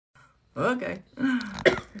Okay.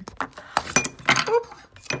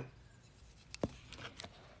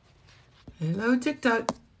 Hello,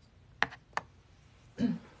 TikTok.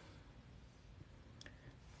 You're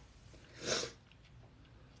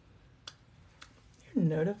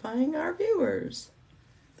notifying our viewers.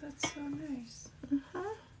 That's so nice. Do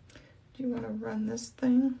you want to run this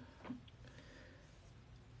thing?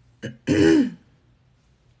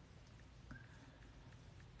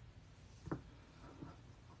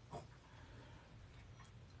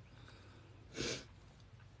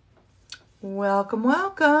 Welcome,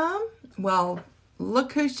 welcome. Well,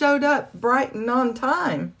 look who showed up bright and on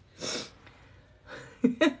time.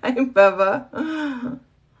 Hey, Bubba.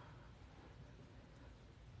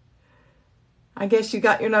 I guess you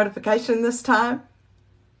got your notification this time.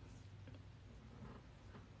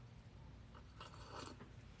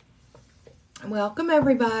 Welcome,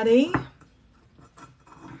 everybody.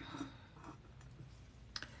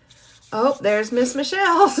 Oh, there's Miss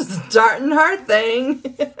Michelle starting her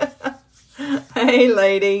thing. Hey,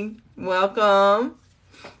 lady. Welcome.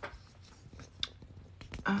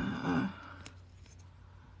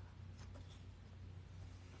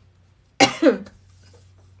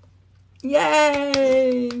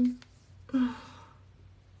 Yay!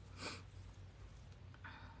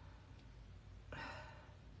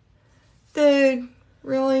 Dude,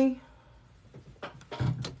 really?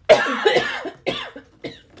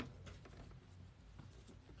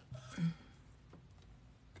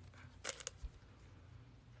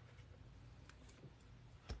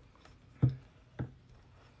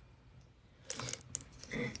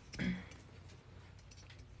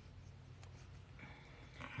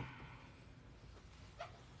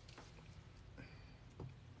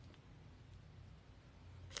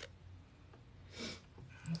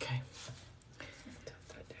 Okay. Tilt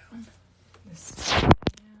that down.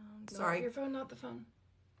 Sorry. No, your phone, not the phone.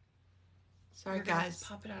 Sorry, You're gonna guys.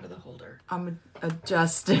 pop it out of the holder. I'm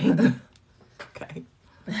adjusting. Okay.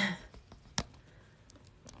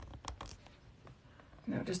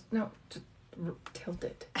 No, just tilt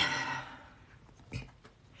it.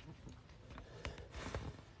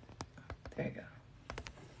 There you go.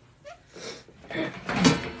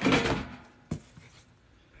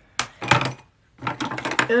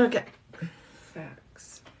 Okay.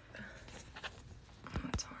 Facts.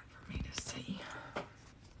 That's hard for me to see.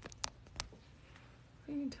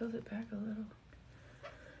 You can tilt it back a little.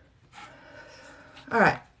 All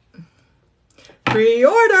right.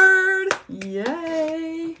 Pre-ordered.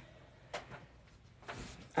 Yay.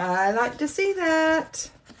 I like to see that.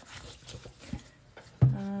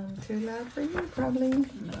 Too loud for you, probably.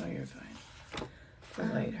 No, you're fine. The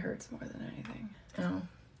light hurts more than anything. Oh.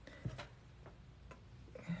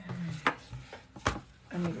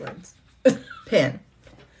 I need words. Pen.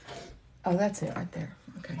 Oh, that's it right there.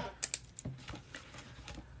 Okay.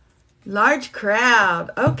 Large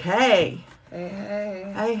crowd. Okay. Hey,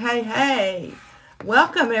 hey. Hey, hey, hey.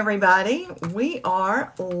 Welcome, everybody. We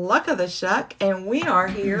are Luck of the Shuck, and we are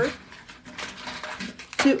here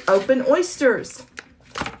to open oysters.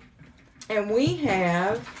 And we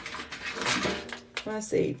have, let's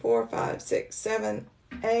see, 4, 5, 6, 7,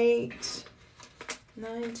 8,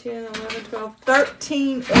 9, 10, 11, 12,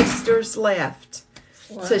 13 oysters left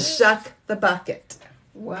to shuck the bucket.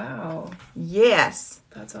 Wow. Yes.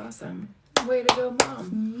 That's awesome. Way to go,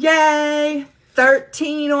 Mom. Yay.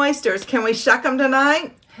 13 oysters. Can we shuck them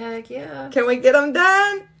tonight? Heck yeah. Can we get them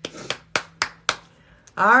done?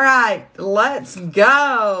 All right. Let's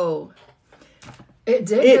go. It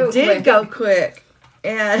did go quick.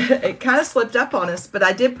 And it kind of slipped up on us, but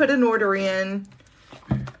I did put an order in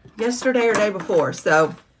yesterday or day before.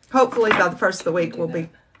 So hopefully by the first of the week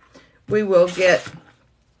we will get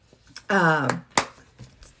some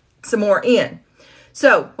more in.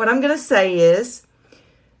 So what I'm going to say is,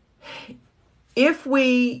 if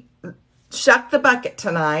we shuck the bucket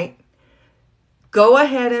tonight, go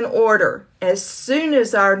ahead and order. As soon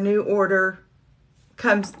as our new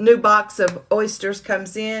box of oysters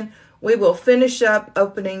comes in, we will finish up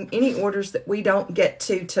opening any orders that we don't get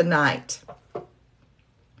to tonight.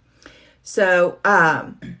 So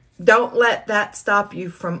don't let that stop you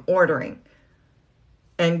from ordering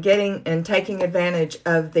and taking advantage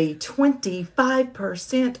of the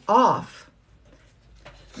 25% off.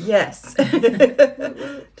 Yes.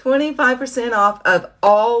 25% off of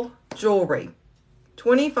all jewelry.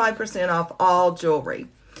 25% off all jewelry.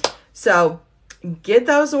 So get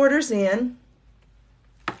those orders in.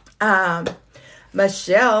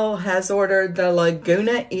 Michelle has ordered the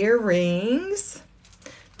Laguna earrings.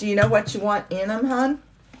 Do you know what you want in them, hon?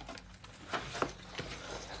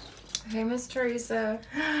 Hey, Miss Teresa.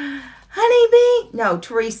 Honeybee? No,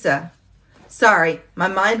 Teresa. Sorry, my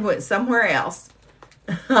mind went somewhere else.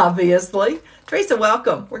 Obviously. Teresa,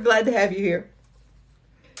 welcome. We're glad to have you here.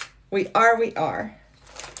 We are.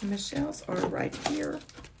 Michelle's are right here.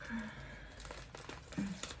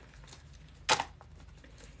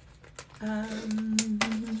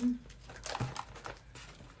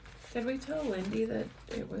 Did we tell Lindy that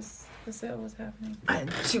the sale was happening?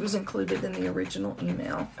 She was included in the original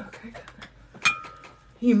email. Okay, good.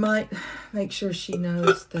 You might make sure she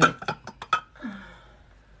knows that.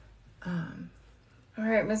 All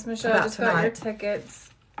right, Miss Michelle, About just got your tonight. tickets.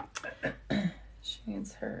 She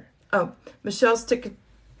needs her. Oh, Michelle's ticket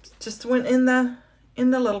just went in the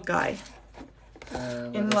little guy. What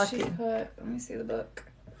In did she Lucky. put? Let me see the book.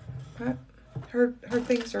 Her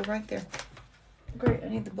things are right there. Great, I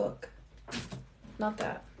need the book. Not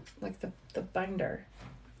that. Like the binder.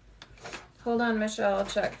 Hold on, Michelle, I'll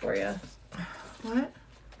check for you. What?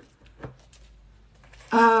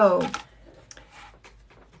 Oh.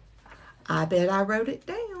 I bet I wrote it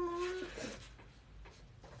down.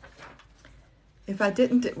 If I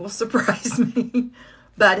didn't, it will surprise me.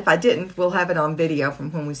 But if I didn't, we'll have it on video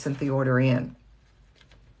from when we sent the order in.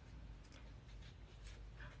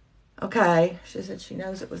 Okay. She said she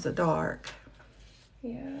knows it was a dark.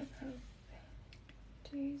 Yeah, probably.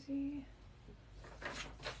 Daisy.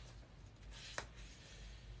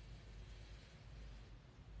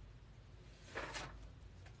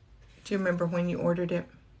 Do you remember when you ordered it?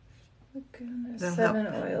 Laguna That'll 7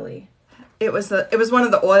 oily. It was one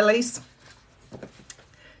of the oilies.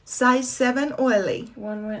 Size 7 oily.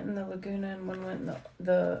 One went in the Laguna and one went in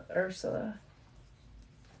the Ursula.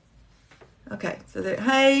 Okay, so there.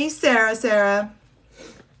 Hey, Sarah.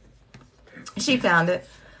 She found it.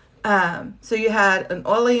 So you had an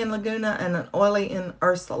oily in Laguna and an oily in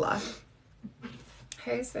Ursula.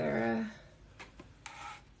 Hey, Sarah.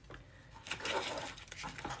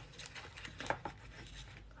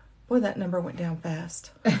 Boy, that number went down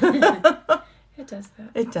fast. It does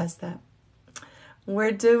that. It does that.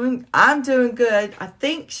 I'm doing good. I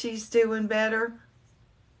think she's doing better.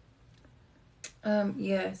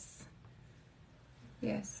 Yes.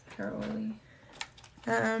 Yes, her oily.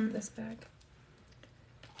 This bag.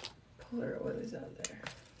 Pull her oilies out there.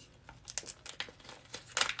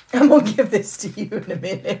 I'm going to give this to you in a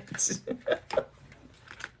minute.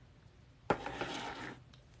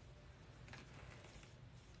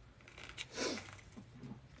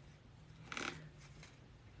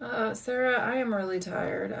 Sarah, I am really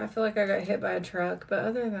tired. I feel like I got hit by a truck, but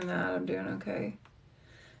other than that, I'm doing okay.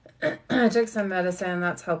 I took some medicine.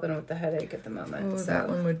 That's helping with the headache at the moment. Oh, so. that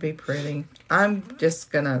one would be pretty. I'm just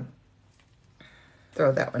going to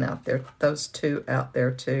throw that one out there. Those two out there,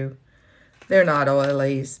 too. They're not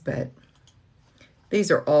oilies, but these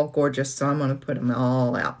are all gorgeous, so I'm going to put them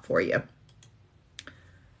all out for you.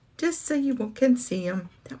 Just so you can see them.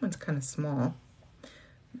 That one's kind of small,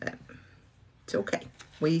 but it's okay.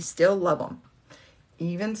 We still love them,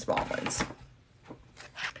 even small ones.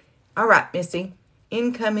 All right, Missy.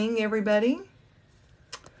 Incoming, everybody.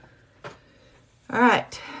 All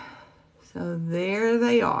right. So there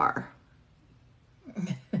they are.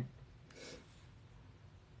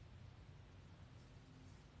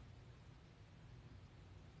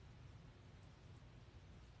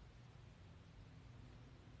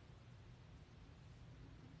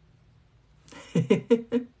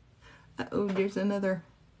 Uh-oh, there's another.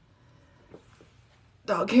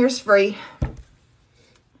 Dog hair's free.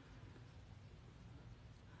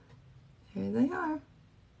 There they are.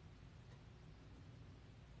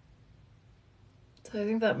 So I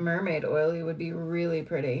think that mermaid oily would be really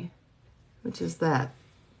pretty. Which is that?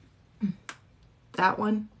 That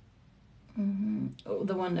one? Mm-hmm. Oh,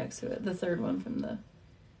 the one next to it. The third one from the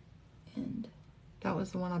end. That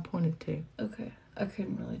was the one I pointed to. Okay. I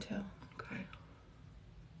couldn't really tell. Okay.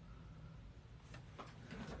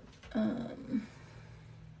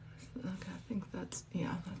 Okay, I think that's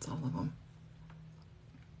all of them.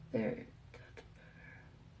 There.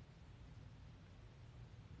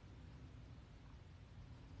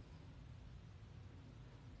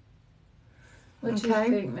 What do you Okay.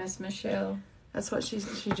 think, Miss Michelle? That's what she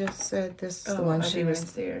just said. This is the Oh, one I she didn't was.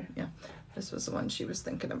 even see her. Yeah, this was the one she was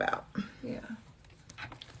thinking about. Yeah.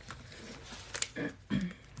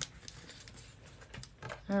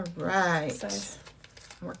 All right. Size.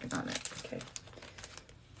 I'm working on it. Okay.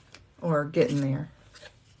 Or getting there.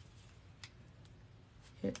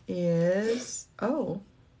 It is,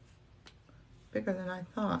 bigger than I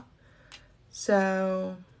thought.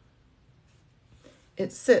 So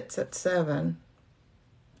it sits at 7.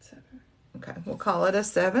 7. Okay, we'll call it a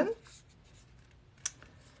 7.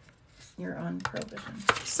 You're on provision.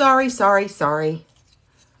 Sorry.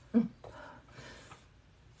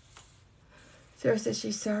 Sarah says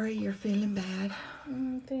she's sorry you're feeling bad.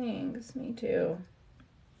 Thanks. Me too.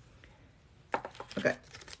 Okay.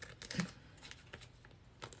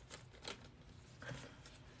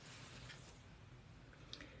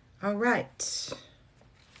 All right.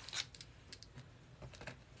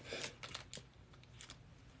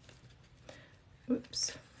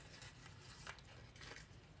 Oops.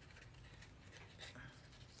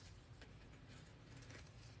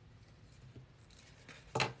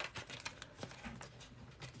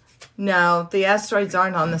 No, the asteroids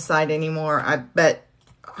aren't on the site anymore. But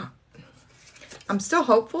I'm still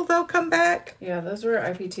hopeful they'll come back. Yeah, those were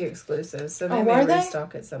IPT exclusives, so they Oh, may were they?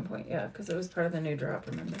 restock at some point. Yeah, because it was part of the new drop,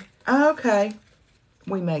 remember? Okay.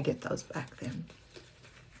 We may get those back then.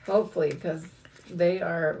 Hopefully, because they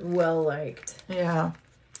are well liked. Yeah.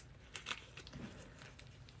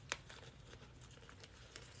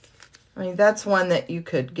 I mean, that's one that you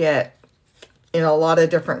could get in a lot of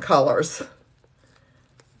different colors.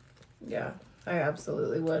 Yeah, I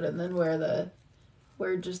absolutely would. And then wear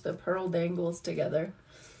just the pearl dangles together.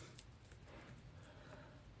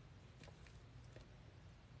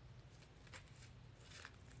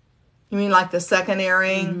 You mean like the second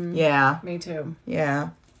earring? Mm-hmm. Yeah. Me too. Yeah.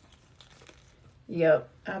 Yep,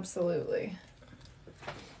 absolutely.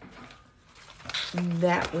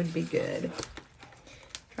 That would be good.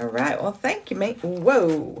 All right. Well, thank you, mate.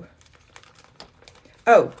 Whoa.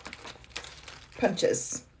 Oh.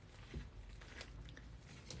 Punches.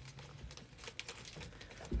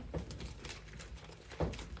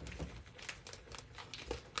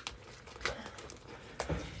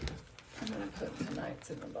 I'm going to put tonight's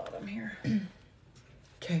in the bottom here.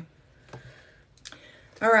 Okay.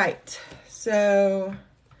 All right. So.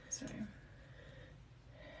 Sorry.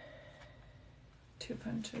 2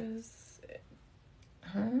 punches.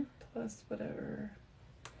 Plus whatever.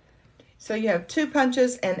 So you have 2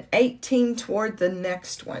 punches and 18 toward the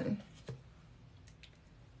next one.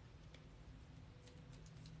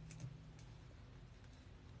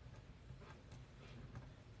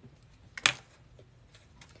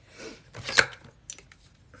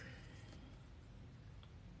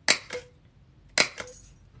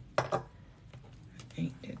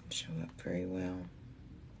 Eight didn't show up very well.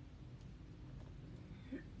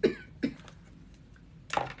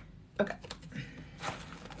 Okay.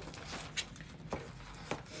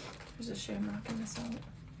 There's a shamrock in the salt.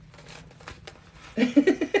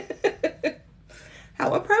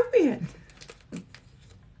 How appropriate.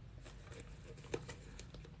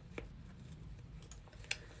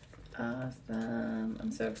 Awesome.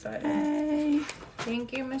 I'm so excited. Hey.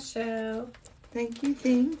 Thank you, Michelle. Thank you,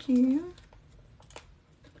 thank you.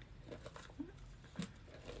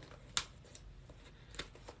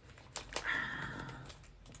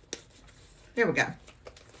 Here we go.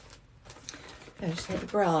 I just had to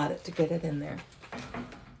growl at it to get it in there.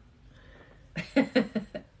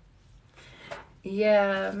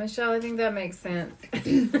 Yeah, Michelle, I think that makes sense.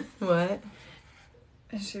 What?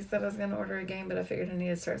 She said I was going to order a game, but I figured I need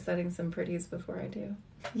to start setting some pretties before I do.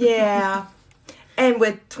 Yeah. And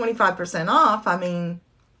with 25% off, I mean,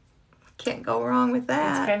 can't go wrong with It's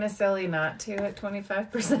that. kind of silly not to at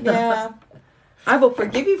 25%. Yeah. I will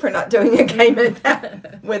forgive you for not doing a game at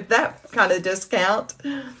that, with that kind of discount.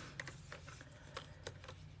 Oh,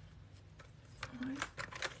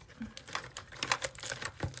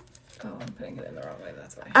 I'm putting it in the wrong way.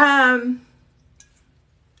 That's why.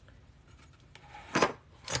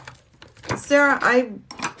 Sarah,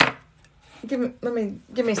 give me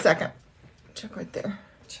a second. Check right there.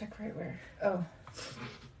 Check right where. Oh.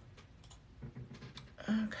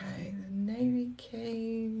 Okay, the Navy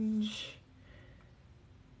cage.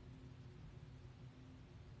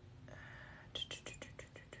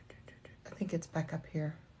 I think it's back up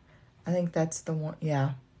here. I think that's the one.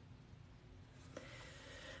 Yeah.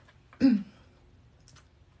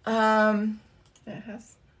 It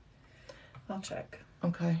has. I'll check.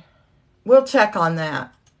 Okay. We'll check on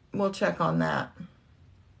that. We'll check on that.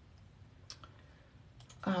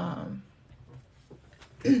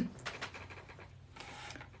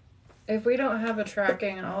 If we don't have a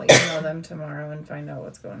tracking, I'll email them tomorrow and find out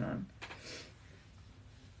what's going on.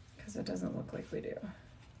 Because it doesn't look like we do.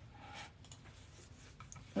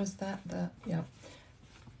 Was that the, yeah.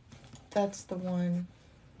 That's the one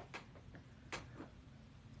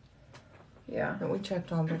Yeah. that we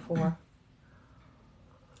checked on before.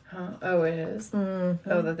 Huh? Oh, it is? Mm-hmm.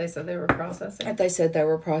 Oh, that they said they were processing? They said they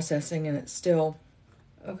were processing and it's still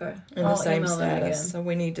Okay. in the same email them again. status. So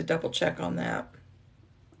we need to double check on that.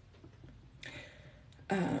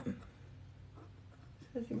 I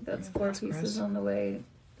think that's 4 that's pieces gross. on the way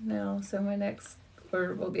now. So my next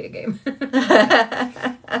order will be a game.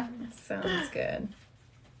 Sounds good.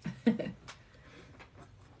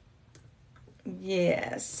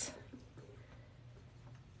 Yes.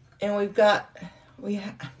 And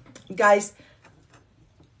guys,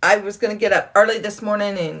 I was going to get up early this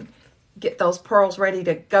morning and get those pearls ready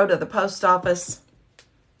to go to the post office.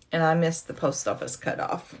 And I missed the post office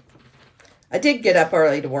cutoff. I did get up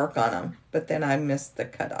early to work on them, but then I missed the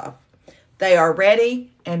cutoff. They are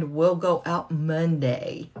ready and will go out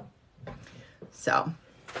Monday. So,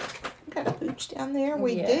 got a pooch down there?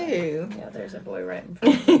 We do. Yeah, there's a boy right in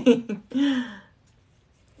front of me.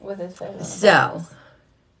 With his head on the So,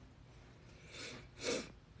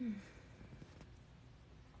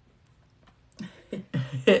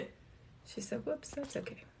 box. She said, whoops, that's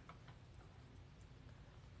okay.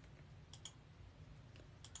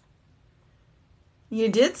 You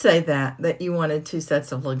did say that you wanted 2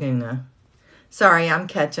 sets of Laguna. Sorry, I'm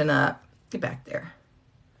catching up. Get back there.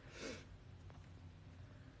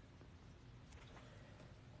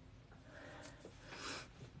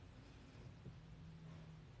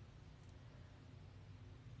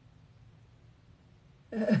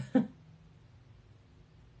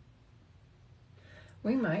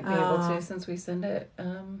 We might be able to, since we send it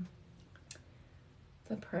the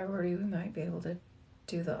priority, we might be able to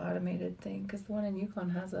do the automated thing, because the one in Yukon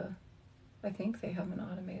has I think they have an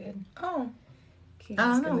automated Oh, key. I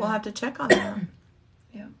don't know. We'll have to check on that.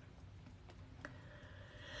 Yeah.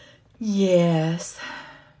 Yes.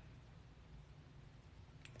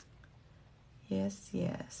 Yes,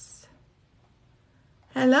 yes.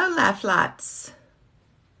 Hello, Laugh Lights.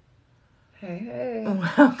 Hey.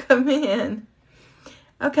 Welcome in.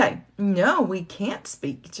 Okay. No, we can't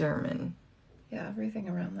speak German. Yeah, everything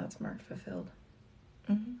around that's marked fulfilled.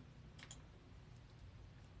 Mm-hmm.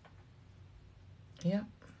 Yep.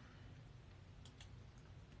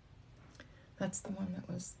 That's the one that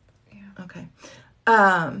was, Yeah. okay.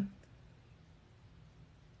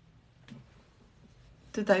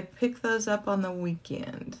 Did they pick those up on the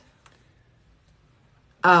weekend?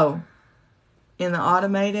 Oh, in the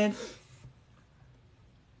automated?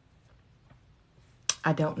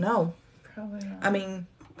 I don't know. Probably not. I mean,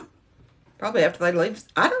 probably after they leave.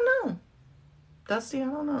 I don't know. Dusty, I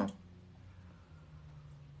don't know.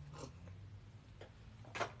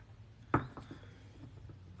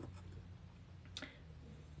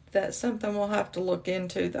 That's something we'll have to look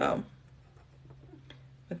into, though,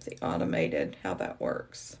 with the automated, how that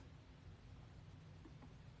works.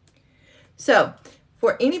 So,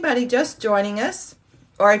 for anybody just joining us,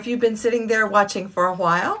 or if you've been sitting there watching for a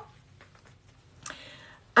while,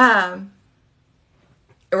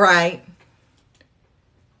 right.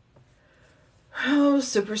 Oh,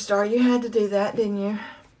 Superstar, you had to do that, didn't you?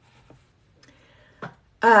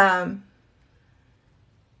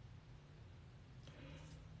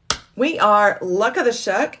 We are Luck of the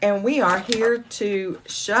Shuck, and we are here to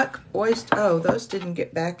shuck oyster. Oh, those didn't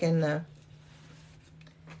get back in the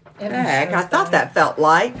bag. I thought that felt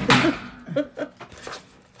light.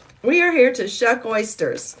 We are here to shuck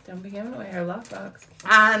oysters. Don't be giving away our lockbox.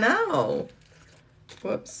 I know.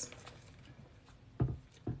 Whoops.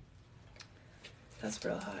 That's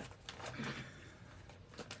real hot.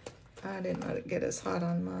 I didn't let it get as hot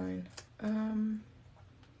on mine.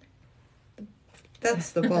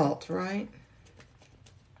 That's the vault, right?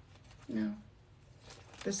 No.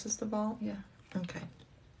 This is the vault? Yeah. Okay.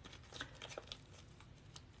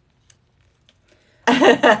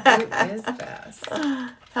 It is fast.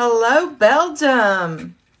 Hello,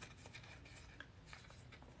 Belgium.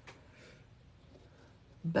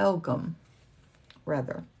 Belgium,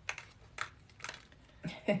 rather.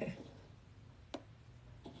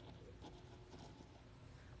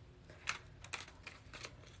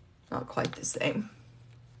 Not quite the same.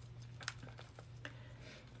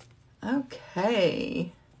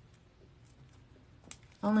 Okay.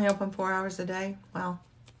 Only open 4 hours a day? Wow.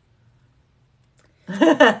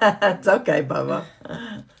 It's okay, Bubba.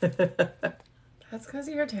 That's because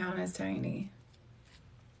your town is tiny.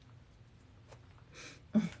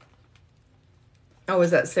 Oh,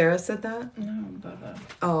 is that Sarah said that? No, Bubba.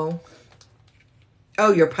 Oh.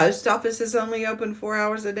 Oh, your post office is only open 4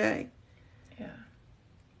 hours a day? Yeah.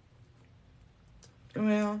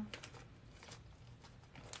 Well,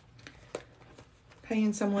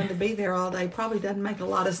 paying someone to be there all day probably doesn't make a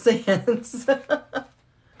lot of sense.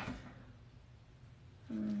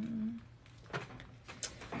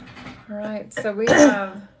 All right, so we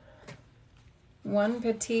have one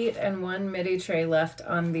petite and one midi tray left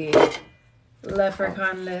on the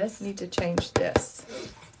leprechaun list. Need to change this.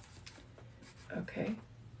 Okay.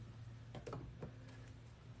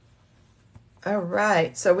 All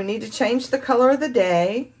right, so we need to change the color of the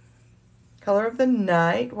day. Color of the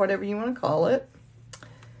night, whatever you want to call it.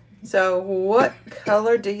 So what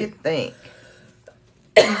color do you think?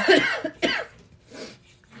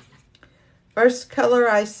 First color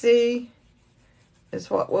I see is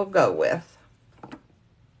what we'll go with.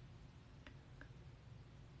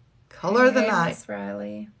 Color of the night. Miss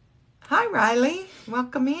Riley. Hi, Riley.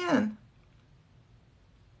 Welcome in.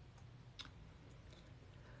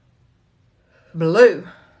 Blue.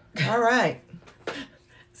 All right.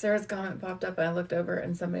 Sarah's comment popped up and I looked over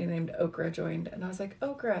and somebody named Okra joined and I was like,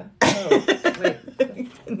 Okra. Oh, wait.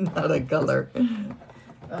 Not a color.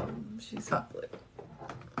 Oh, she's hot blue.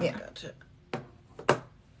 Yeah. Gotcha. There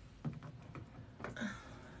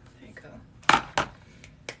you go.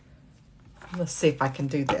 Let's see if I can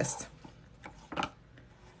do this.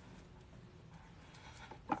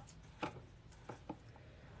 Are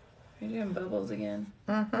you doing bubbles again?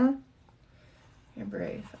 Mm-hmm. You're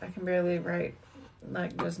brave. I can barely write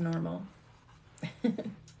like just normal.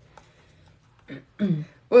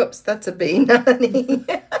 Whoops, that's a B, honey.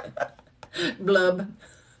 Blub.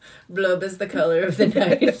 Blub is the color of the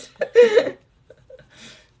night.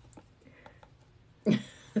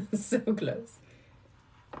 So close.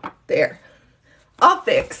 There. All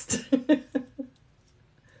fixed. I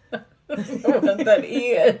don't know what that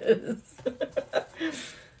E is.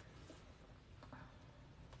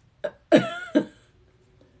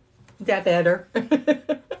 That better. No.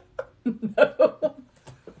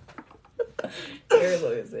 Here,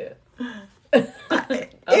 lose it.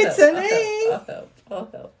 It's an E. I'll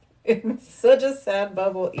help. It's such a sad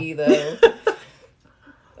bubble E, though.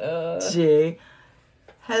 Gee.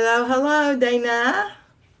 Hello, Dana.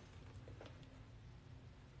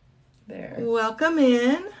 There. Welcome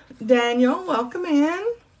in. Daniel, welcome in.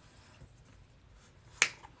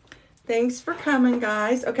 Thanks for coming,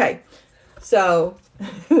 guys. Okay, so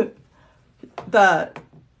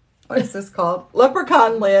what is this called?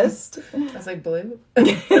 Leprechaun list. I was like, blue?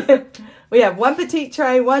 We have one petite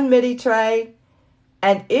tray, one midi tray,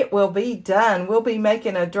 and it will be done. We'll be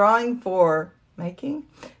doing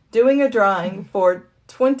a drawing for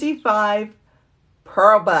 25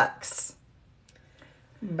 Pearl Bucks.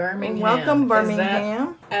 Birmingham. Welcome, Is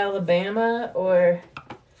Birmingham. that Alabama or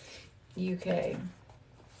UK?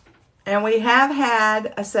 And we have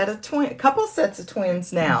had a couple sets of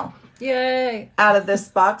twins now Yay! out of this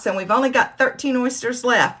box, and we've only got 13 oysters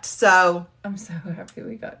left. So, I'm so happy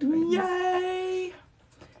we got twins. yay!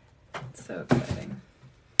 It's so exciting.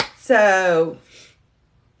 So,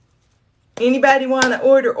 anybody want to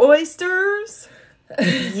order oysters?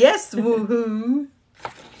 Yes, woohoo!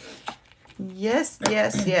 Yes,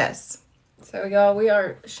 yes, yes. So, y'all, we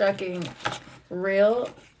are shucking real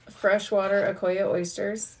freshwater Akoya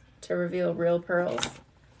oysters to reveal real pearls.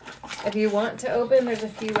 If you want to open, there's a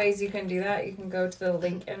few ways you can do that. You can go to the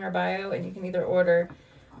link in our bio and you can either order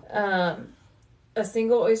a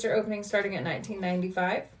single oyster opening starting at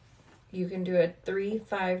 $19.95. You can do a 3,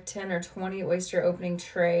 5, 10, or 20 oyster opening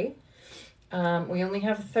tray. We only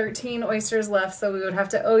have 13 oysters left, so we would have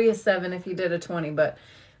to owe you 7 if you did a 20, but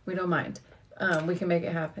we don't mind. We can make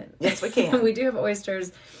it happen. Yes, we can. We do have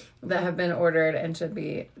oysters that have been ordered and should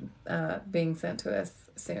be being sent to us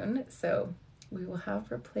soon, so we will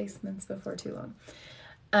have replacements before too long.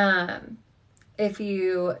 If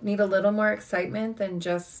you need a little more excitement than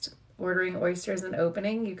just ordering oysters and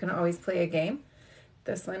opening, you can always play a game.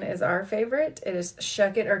 This one is our favorite. It is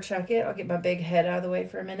Shuck It or Chuck It. I'll get my big head out of the way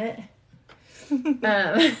for a minute.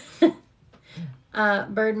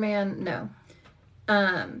 Birdman, no.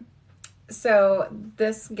 So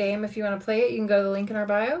this game, if you want to play it, you can go to the link in our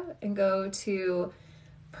bio and go to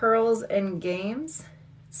Pearls and Games,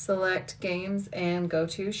 select Games, and go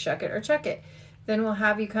to Shuck It or Chuck It. Then we'll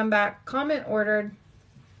have you come back, comment ordered,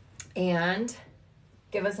 and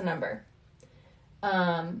give us a number.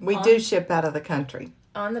 We do ship out of the country.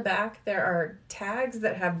 On the back, there are tags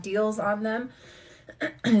that have deals on them.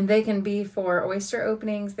 They can be for oyster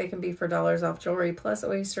openings. They can be for dollars off jewelry plus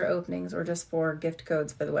oyster openings, or just for gift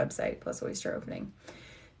codes for the website plus oyster opening.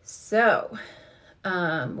 So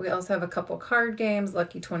we also have a couple card games,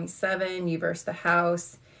 Lucky 27, You Verse the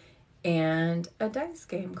House, and a dice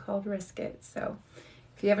game called Risk It. So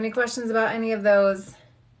if you have any questions about any of those,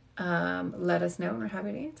 let us know and we're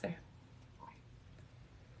happy to answer.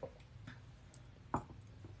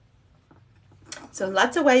 So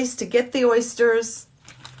lots of ways to get the oysters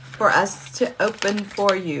for us to open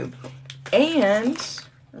for you. And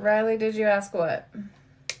Riley, did you ask what?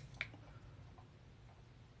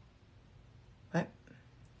 what?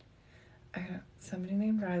 Somebody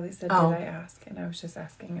named Riley said, Oh. did I ask? And I was just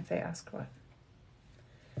asking if they asked what.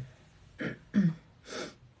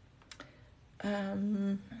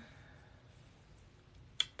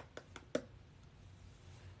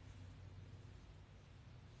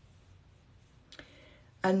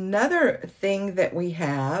 Another thing that we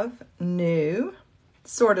have new,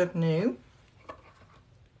 sort of new,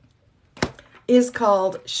 is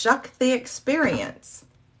called Shuck the Experience.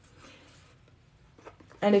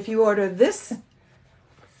 And if you order this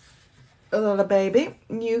little baby,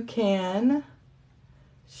 you can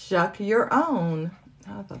shuck your own.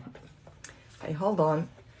 Hey, hold on.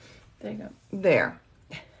 There you go. There.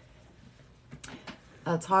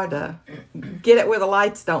 It's hard to get it where the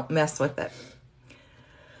lights don't mess with it.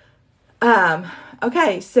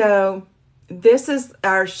 Okay, so this is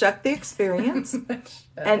our Shuck the Experience.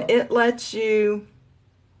 And it lets you,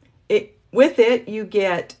 with it, you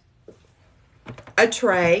get a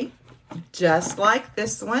tray, just like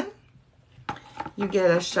this one. You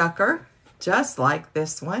get a shucker, just like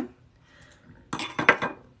this one.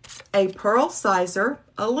 A pearl sizer,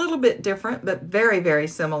 a little bit different, but very, very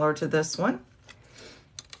similar to this one.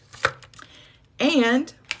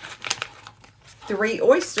 And 3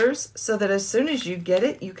 oysters, so that as soon as you get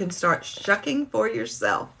it, you can start shucking for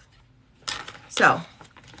yourself. So,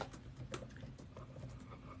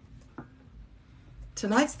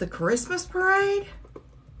 tonight's the Christmas parade?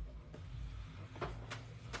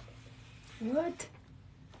 What?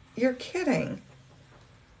 You're kidding.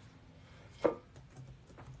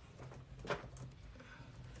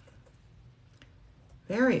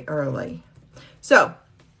 Very early. So,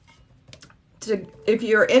 if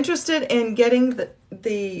you're interested in getting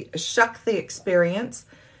the Shuck the Experience,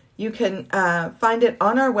 you can find it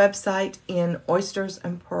on our website in Oysters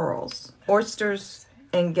and Pearls. Oysters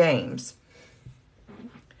and Games.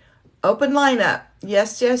 Open lineup.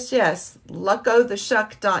 Yes, yes, yes.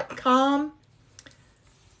 luckotheshuck.com.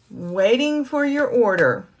 Waiting for your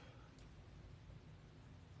order.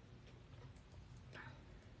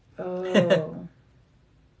 Oh.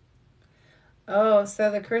 Oh,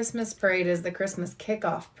 so the Christmas parade is the Christmas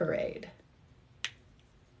kickoff parade.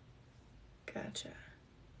 Gotcha.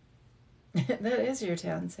 That is your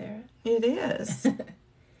town, Sarah. It is.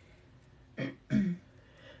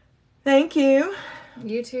 Thank you.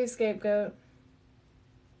 You too, Scapegoat.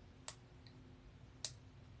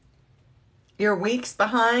 You're weeks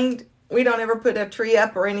behind. We don't ever put a tree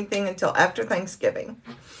up or anything until after Thanksgiving.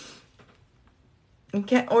 You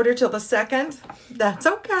can't order till the 2nd. That's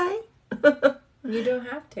okay. You don't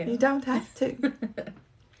have to. You don't have to.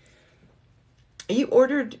 You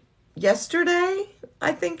ordered yesterday,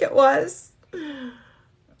 I think it was.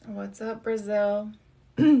 What's up, Brazil?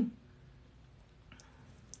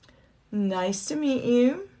 Nice to meet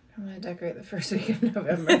you. I'm going to decorate the first week of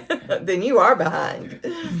November. Then you are behind.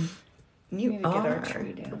 We You need to are. get our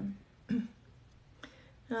tree down.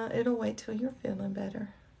 It'll wait till you're feeling better.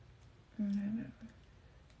 Mm-hmm.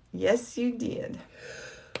 Yes, you did.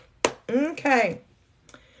 Okay.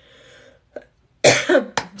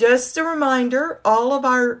 Just a reminder, all of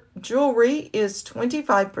our jewelry is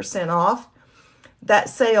 25% off. That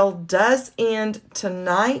sale does end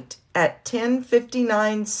tonight at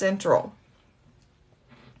 10:59 Central.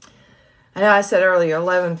 I know I said earlier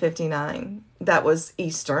 11:59. That was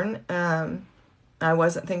Eastern. I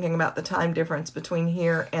wasn't thinking about the time difference between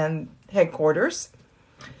here and headquarters.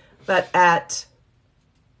 But at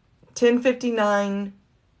 10:59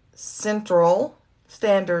 Central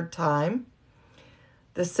Standard Time,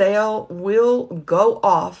 the sale will go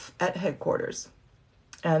off at headquarters.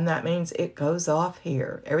 And that means it goes off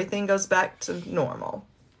here. Everything goes back to normal.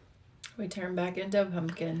 We turn back into a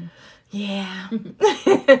pumpkin. Yeah.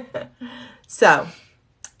 So,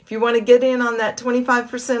 if you want to get in on that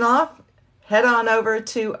 25% off, head on over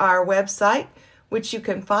to our website, which you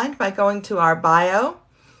can find by going to our bio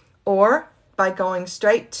or by going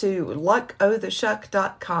straight to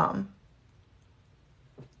luckotheshuck.com.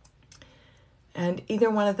 And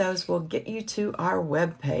either one of those will get you to our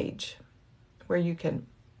webpage where you can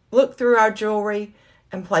look through our jewelry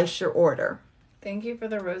and place your order. Thank you for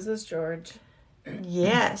the roses, George.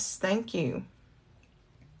 Yes, thank you.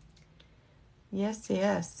 Yes,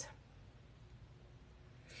 yes.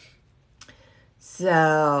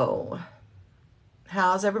 So,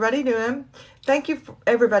 how's everybody doing? Thank you,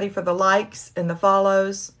 everybody, for the likes and the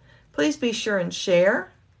follows. Please be sure and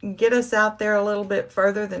share. Get us out there a little bit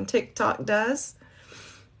further than TikTok does.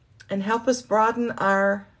 And help us broaden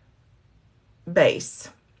our base.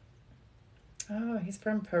 Oh, he's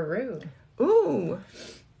from Peru. Ooh.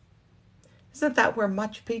 Isn't that where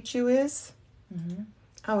Machu Picchu is? Mm-hmm.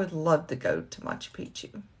 I would love to go to Machu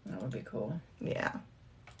Picchu. That would be cool. Yeah.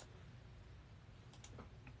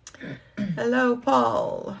 Hello,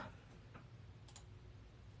 Paul.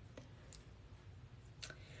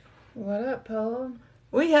 What up, Paul?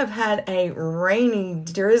 We have had a rainy,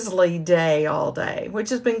 drizzly day all day, which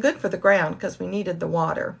has been good for the ground because we needed the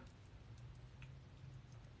water.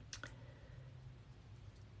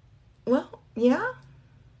 Well, yeah.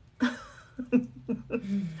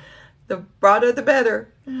 The broader the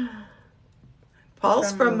better.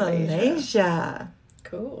 Paul's from Malaysia.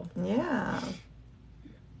 Cool. Yeah.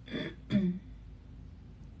 That's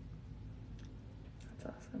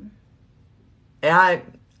awesome.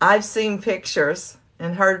 I've seen pictures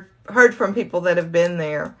and heard from people that have been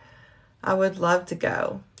there. I would love to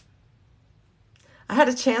go. I had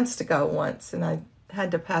a chance to go once and I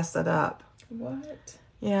had to pass it up. What?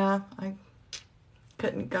 Yeah, I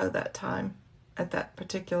couldn't go that time, at that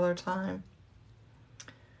particular time.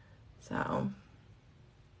 So,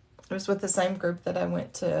 it was with the same group that I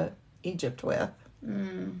went to Egypt with.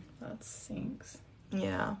 That stinks.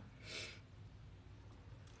 Yeah.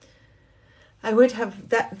 I would have,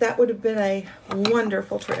 that would have been a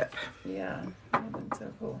wonderful trip. Yeah, that would have been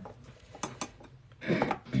so cool.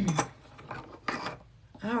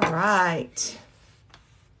 All right.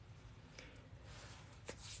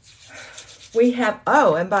 We have,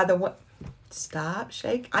 oh, and by the way, stop,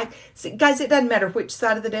 shake. See, guys, it doesn't matter which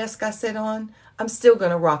side of the desk I sit on. I'm still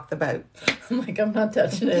going to rock the boat. I'm like, I'm not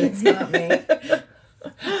touching it. It's not me.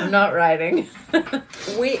 I'm not riding.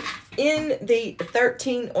 In the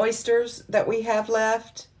 13 oysters that we have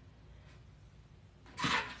left,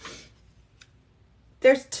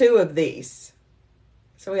 there's 2 of these.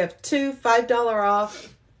 So we have 2 $5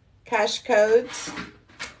 off cash codes.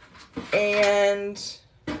 And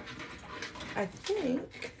I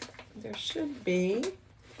think there should be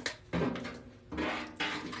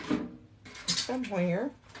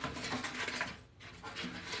somewhere.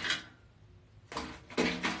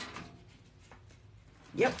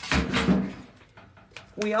 Yep.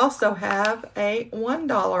 We also have a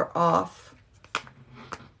 $1 off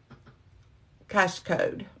cash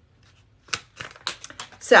code.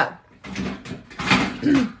 So,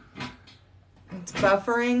 it's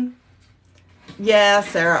buffering. Yeah,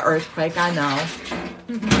 Sarah, earthquake, I know.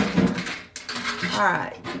 All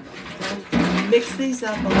right. Mix these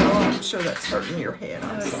up a little. I'm sure that's hurting your head.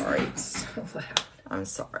 I'm sorry. It's so loud. I'm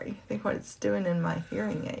sorry. I think what it's doing in my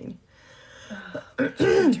hearing aid.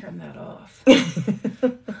 Turn that off.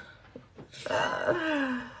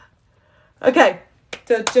 Okay,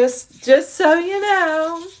 so just so you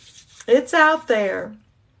know, it's out there.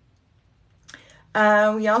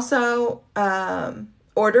 We also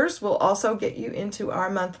orders will also get you into our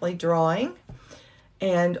monthly drawing,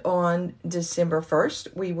 and on December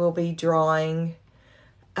 1st we will be drawing.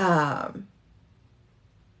 We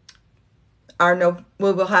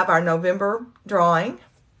will have our November drawing.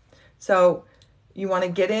 So you want to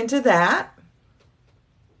get into that.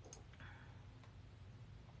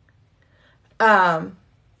 To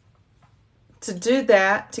do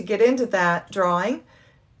that, to get into that drawing,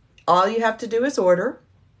 all you have to do is order.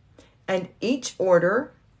 And each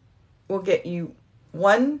order will get you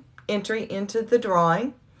 1 entry into the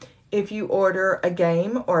drawing. If you order a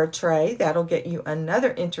game or a tray, that'll get you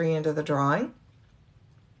another entry into the drawing.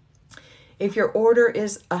 If your order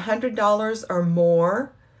is $100 or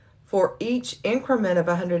more, for each increment of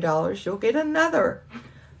 $100, you'll get another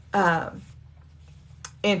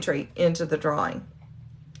entry into the drawing.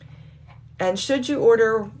 And should you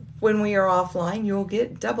order when we are offline, you'll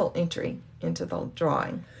get double entry into the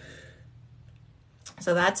drawing.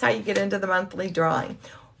 So that's how you get into the monthly drawing.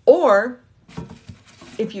 Or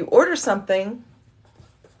if you order something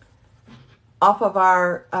off of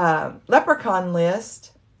our leprechaun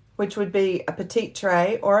list, which would be a petite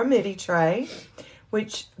tray or a midi tray,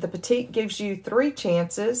 which the petite gives you 3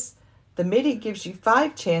 chances, the midi gives you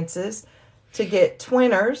 5 chances to get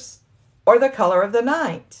twinners or the color of the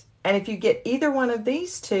night. And if you get either one of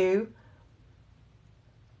these 2,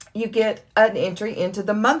 you get an entry into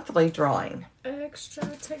the monthly drawing. Extra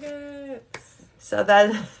tickets. So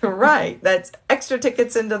that's right. That's extra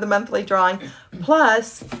tickets into the monthly drawing.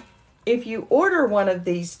 Plus, if you order one of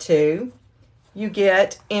these 2, you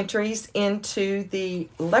get entries into the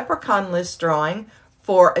leprechaun list drawing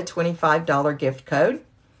for a $25 gift code.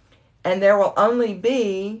 And there will only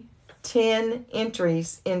be 10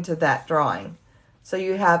 entries into that drawing. So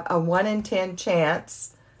you have a 1 in 10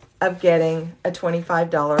 chance of getting a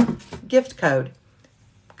 $25 gift code.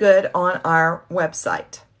 Good on our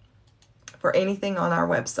website. For anything on our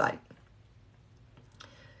website.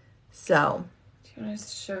 So. Do you want to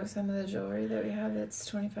show some of the jewelry that we have that's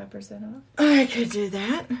 25% off? I could do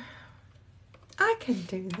that. I can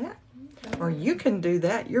do that. Okay. Or you can do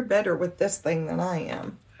that. You're better with this thing than I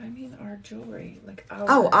am. I mean our jewelry. Like our.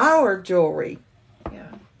 Oh, our jewelry.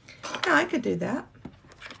 Yeah. Yeah, I could do that.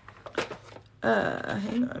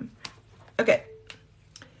 Hang on. Okay.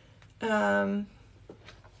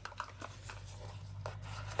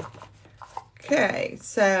 Okay,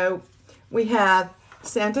 so we have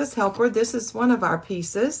Santa's Helper. This is one of our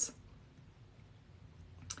pieces.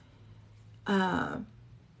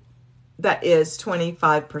 That is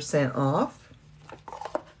 25% off.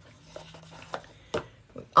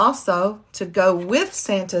 Also, to go with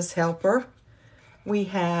Santa's Helper, we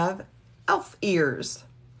have elf ears,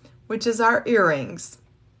 which is our earrings.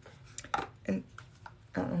 And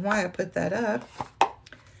I don't know why I put that up,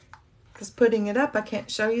 because putting it up, I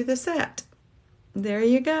can't show you the set. There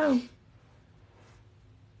you go.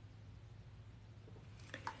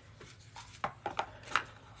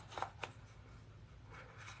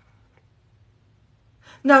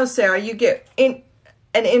 No, Sarah, you get an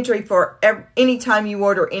entry for any time you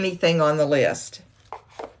order anything on the list.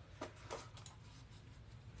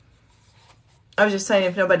 I was just saying,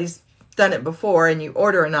 if nobody's done it before and you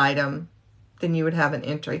order an item, then you would have an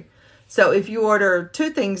entry. So if you order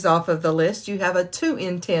 2 things off of the list, you have a 2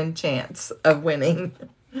 in 10 chance of winning.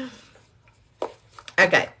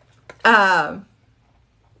 Okay.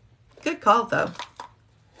 Good call, though.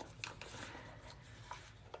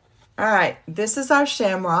 All right, this is our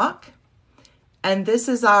shamrock, and this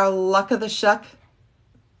is our Luck of the Shuck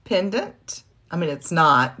pendant. I mean, it's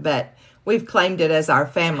not, but we've claimed it as our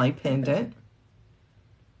family pendant.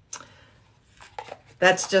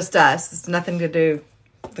 That's just us. It's nothing to do.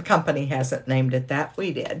 The company hasn't named it that.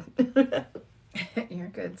 We did. You're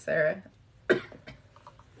good, Sarah.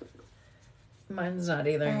 Mine's not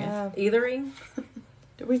eithering. Eithering?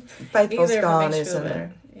 Faithful's gone, isn't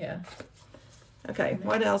it? Yeah. Okay,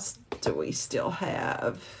 what else do we still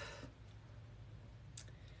have?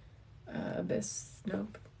 Abyss.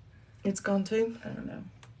 Nope. It's gone too? I don't know.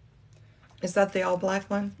 Is that the all black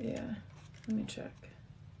one? Yeah. Let me check.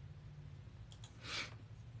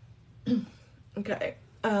 Okay.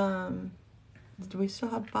 Do we still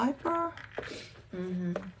have Viper? I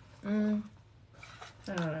don't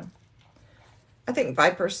know. I think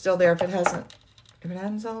Viper's still there if it hasn't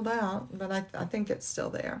sold out, but I think it's still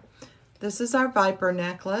there. This is our Viper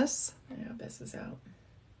necklace. Yeah, Abyss is out.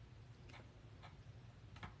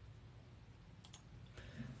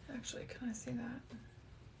 Actually, can I see that?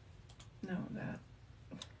 No, that.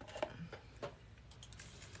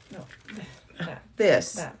 No, that.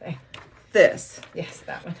 This. That thing. This. Yes,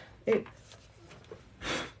 that one.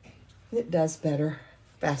 It does better.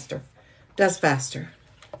 Faster. Does faster.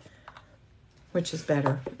 Which is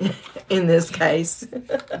better in this case.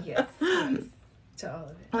 Yes. To all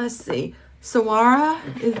of it. Let's see.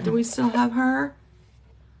 Sawara, do we still have her?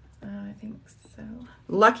 I think so.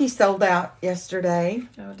 Lucky sold out yesterday.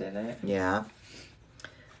 Oh, did it? Yeah.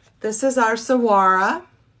 This is our Sawara.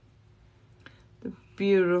 The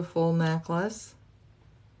beautiful necklace.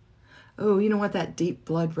 Oh, you know what? That deep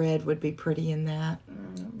blood red would be pretty in that.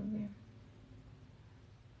 Maybe.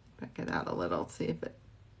 Back it out a little, see if it's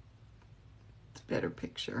a better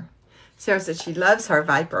picture. Sarah said she loves her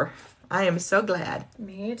Viper. I am so glad.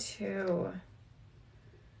 Me too.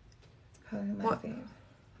 Probably my favorite.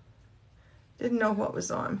 Didn't know what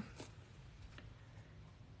was on.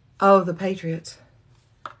 Oh, the Patriots.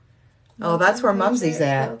 Oh, that's where Mumsy's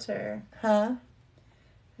at. Quilter. Huh?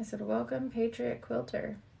 I said, welcome, Patriot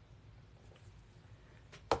Quilter.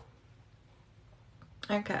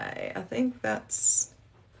 Okay, I think that's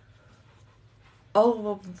all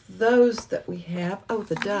of those that we have. Oh,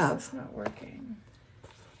 the dove. It's not working.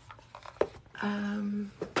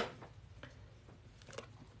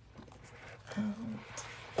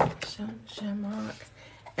 Shamrock.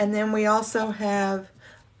 And then we also have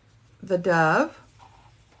the dove.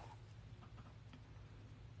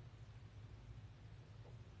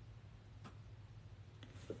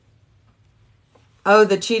 Oh,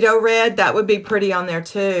 the Cheeto red, that would be pretty on there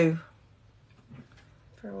too.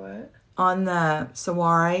 For what? On the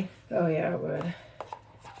Sawari. Oh, yeah, it would.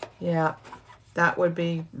 Yeah, that would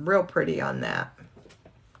be real pretty on that.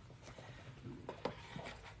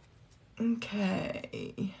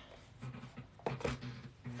 Okay.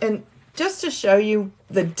 And just to show you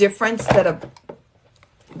the difference that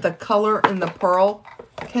the color in the pearl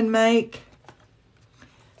can make,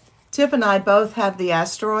 Tip and I both have the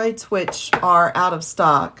asteroids, which are out of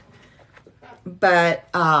stock. But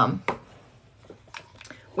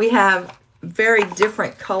we have very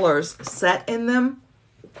different colors set in them.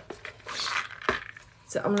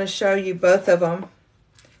 So I'm going to show you both of them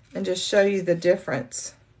and just show you the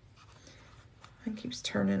difference. It keeps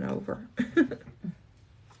turning over.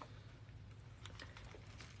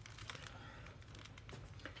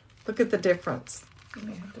 Look at the difference. You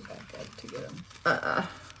may have to back up to get them.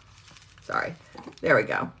 Sorry. There we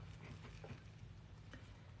go.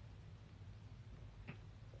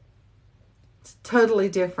 It's totally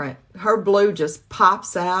different. Her blue just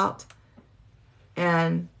pops out.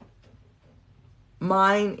 And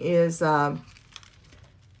mine is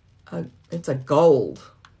it's a gold.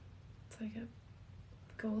 It's like a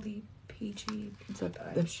goldy peachy. It's the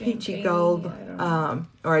peachy gold,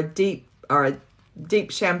 or a deep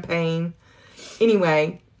champagne.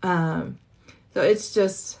 Anyway, so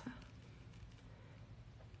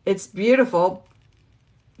it's beautiful,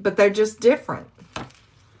 but they're just different.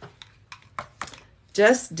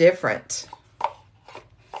 Just different.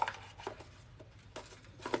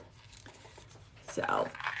 So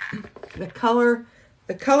the color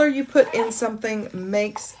you put in something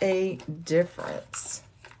makes a difference.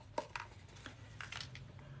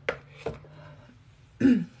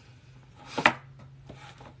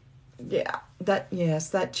 Yeah, that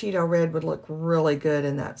Cheeto red would look really good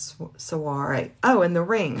in that soiree. Oh, and the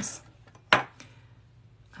rings.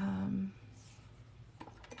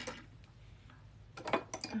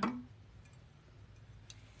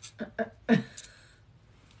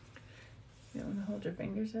 You want to hold your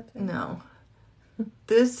fingers up there? No.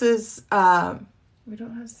 This is we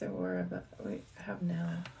don't have Sora, but we have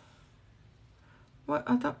Nella. What?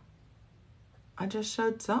 I thought I just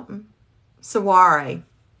showed something. Soiree.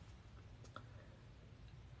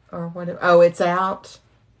 Or what? Oh, it's out.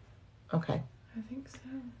 Okay. I think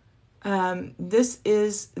so. This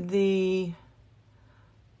is the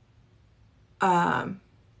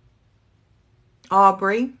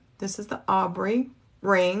Aubrey. This is the Aubrey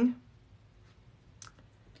ring.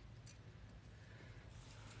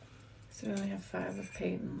 So we only have 5 of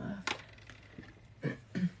Peyton left.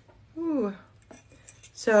 Ooh.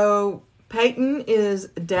 So Peyton is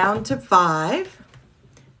down to 5.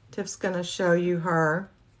 Tiff's going to show you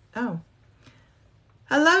her. Oh.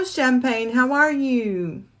 Hello, Champagne. How are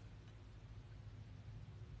you?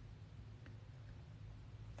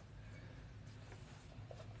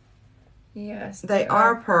 Yes. They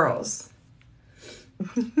are pearls.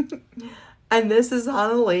 And this is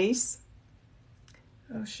Annalise.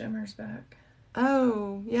 Oh, Shimmer's back.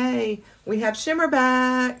 Oh, yay. We have Shimmer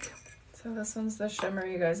back. So this one's the Shimmer,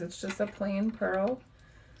 you guys. It's just a plain pearl.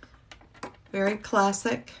 Very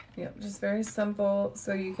classic. Yep, just very simple.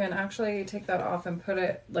 So you can actually take that off and put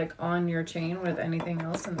it like on your chain with anything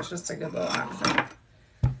else, and it's just a good little accent.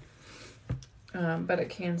 But it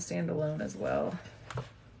can stand alone as well.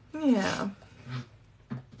 Yeah.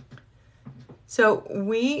 So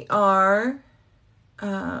we are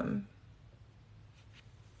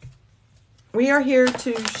here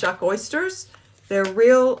to shuck oysters. They're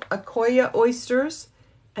real Akoya oysters,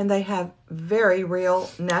 and they have very real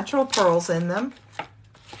natural pearls in them.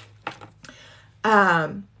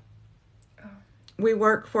 We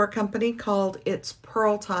work for a company called It's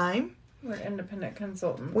Pearl Time. We're independent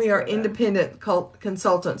consultants. We are independent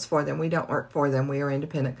consultants for them. We don't work for them. We are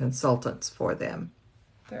independent consultants for them.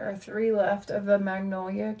 There are 3 left of the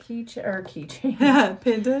Magnolia keychain.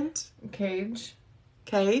 Pendant. Cage.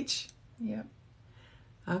 Yep.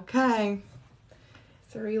 Okay.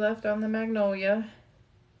 3 left on the Magnolia.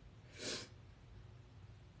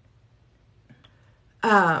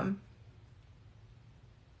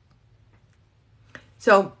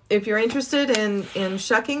 So if you're interested in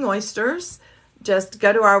shucking oysters, just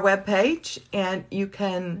go to our webpage and you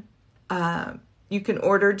can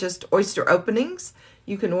order just oyster openings.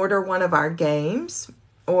 You can order one of our games,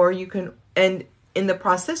 or you can, and in the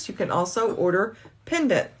process, you can also order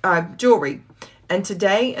pendant jewelry. And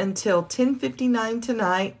today until 10:59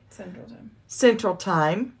 tonight, Central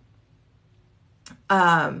Time,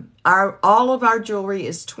 all of our jewelry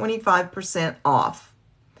is 25% off.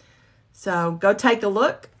 So go take a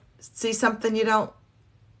look, see something you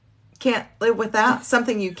can't live without,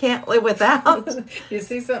 something you can't live without. You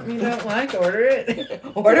see something you don't like, order it.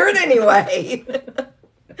 Order it anyway.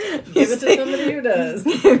 Give it to somebody who does.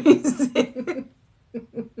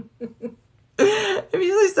 If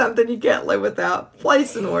you see something you can't live without,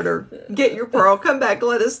 place an order. Get your pearl. Come back.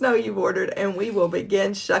 Let us know you've ordered, and we will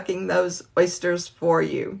begin shucking those oysters for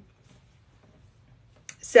you.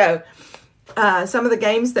 So, some of the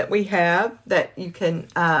games that we have that you can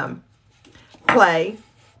play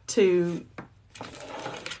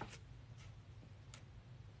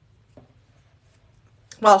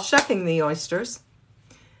while shucking the oysters.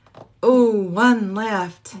 Oh, one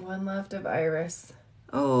left. One left of Iris.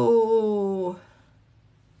 Oh.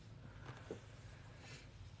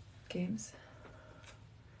 Games.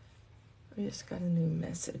 I just got a new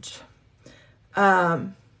message.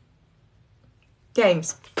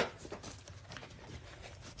 Games.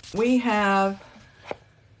 We have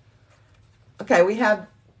okay, we have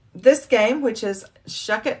this game, which is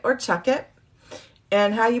Shuck It or Chuck It.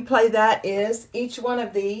 And how you play that is each one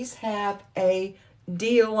of these have a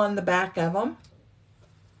deal on the back of them.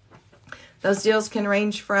 Those deals can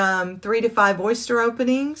range from 3 to 5 oyster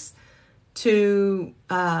openings to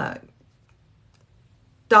cash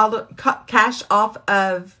off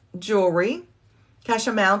of jewelry, cash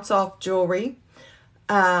amounts off jewelry,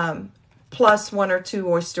 plus 1 or 2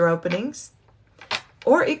 oyster openings.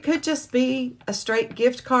 Or it could just be a straight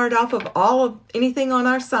gift card off of anything on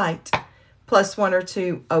our site, plus 1 or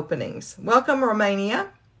 2 openings. Welcome, Romania.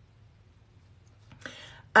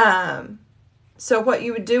 So what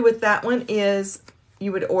you would do with that one is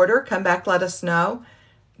you would order, come back, let us know,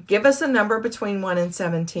 give us a number between 1 and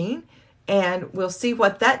 17, and we'll see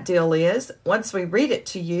what that deal is. Once we read it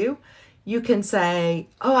to you, you can say,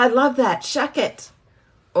 oh, I love that, shuck it.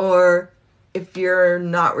 Or if you're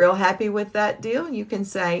not real happy with that deal, you can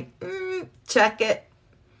say, check it.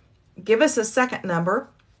 Give us a second number.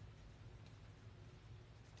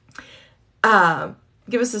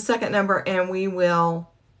 Give us a second number and we will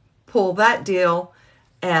pull that deal,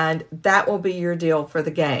 and that will be your deal for the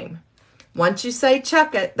game. Once you say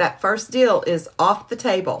chuck it, that first deal is off the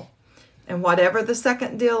table. And whatever the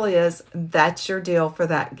second deal is, that's your deal for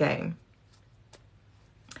that game.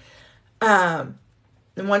 And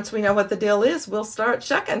once we know what the deal is, we'll start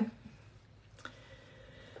shucking.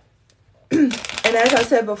 And as I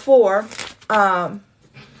said before,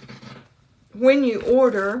 when you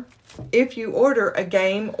order, if you order a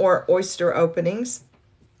game or oyster openings,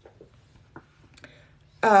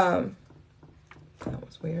 that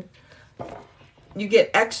was weird. You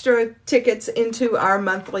get extra tickets into our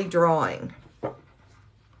monthly drawing.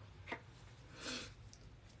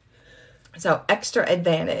 So, extra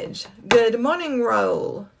advantage. Good morning,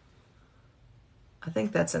 Roll. I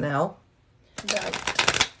think that's an L.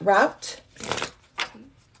 Route.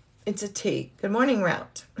 It's a T. Good morning,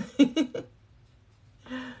 Route.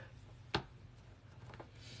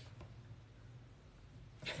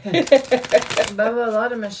 Bubba, a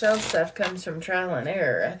lot of Michelle's stuff comes from trial and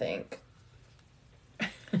error, I think.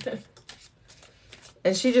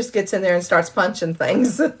 And she just gets in there and starts punching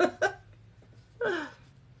things.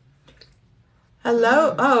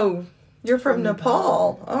 Hello. Oh, you're from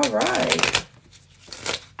Nepal. All right.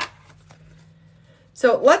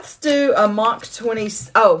 So let's do a mock 20.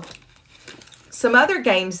 Oh, some other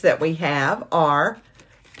games that we have are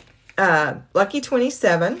Lucky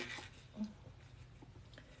 27,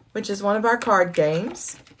 which is one of our card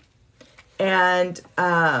games. And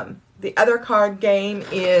the other card game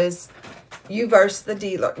is You Verse the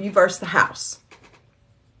Dealer, You Verse the House.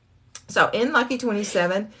 So in Lucky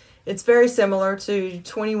 27, it's very similar to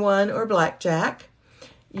 21 or Blackjack.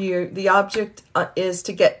 The object is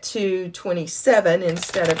to get to 27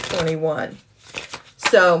 instead of 21.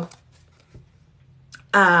 So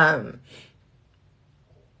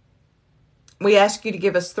we ask you to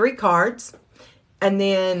give us 3 cards. And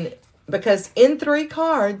then, because in 3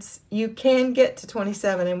 cards, you can get to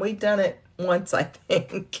 27. And we've done it once, I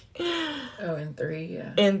think. Oh, in 3,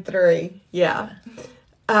 yeah. In 3, yeah.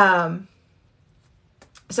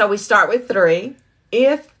 So we start with 3.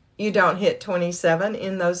 If you don't hit 27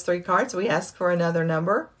 in those 3 cards, we ask for another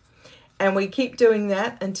number. And we keep doing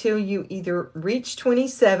that until you either reach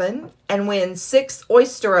 27 and win 6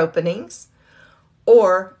 oyster openings,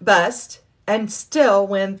 or bust and still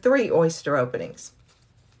win 3 oyster openings.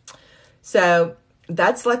 So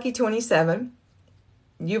that's Lucky 27.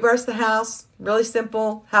 You Verse the House, really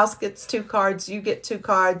simple. House gets 2 cards, you get 2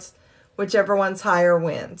 cards. Whichever one's higher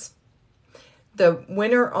wins. The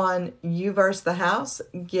winner on You Verse the House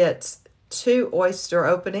gets 2 oyster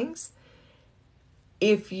openings.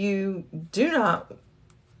 If you do not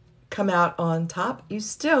come out on top, you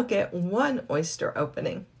still get 1 oyster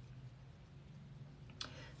opening.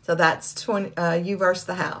 So that's You Verse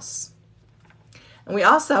the House. And we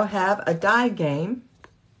also have a die game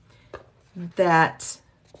that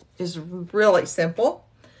is really simple.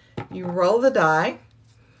 You roll the die.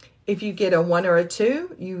 If you get a 1 or a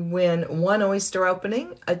 2, you win 1 oyster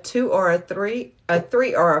opening. A 2 or a 3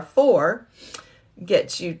 or a 4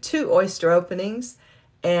 gets you 2 oyster openings.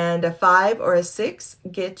 And a 5 or a 6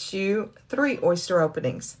 gets you 3 oyster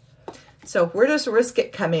openings. So where does Risk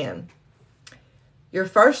It come in? Your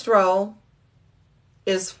first roll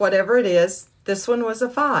is whatever it is. This one was a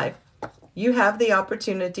 5. You have the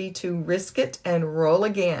opportunity to risk it and roll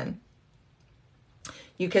again.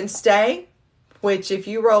 You can stay, which if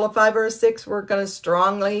you roll a 5 or a 6, we're going to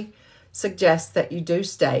strongly suggest that you do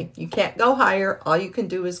stay. You can't go higher. All you can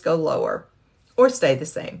do is go lower or stay the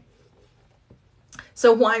same.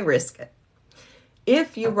 So why risk it?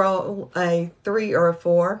 If you roll a 3 or a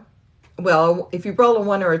 4, well, if you roll a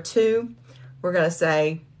 1 or a 2, we're going to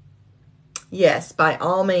say, yes, by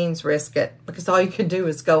all means risk it, because all you can do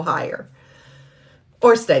is go higher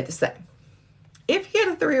or stay the same. If you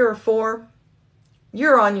get a 3 or a 4,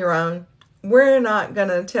 you're on your own. We're not going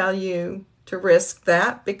to tell you to risk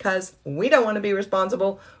that because we don't want to be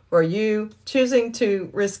responsible for you choosing to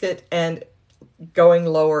risk it and going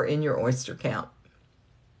lower in your oyster count.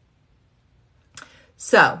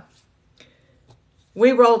 So,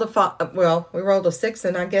 we rolled a 5. Well, we rolled a 6,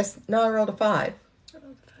 and I rolled a 5.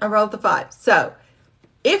 I rolled the 5. So,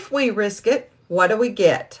 if we risk it, what do we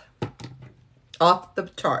get off the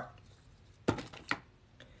chart?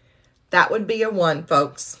 That would be a 1,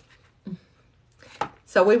 folks.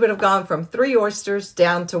 So, we would have gone from 3 oysters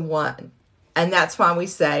down to 1. And that's why we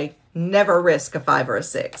say never risk a 5 or a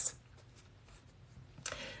 6.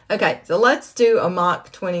 Okay, so let's do a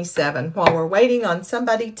mock 27 while we're waiting on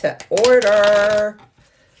somebody to order.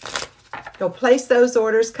 Go place those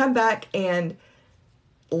orders, come back and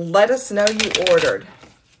let us know you ordered.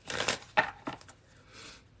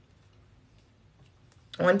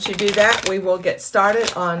 Once you do that, we will get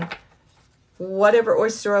started on whatever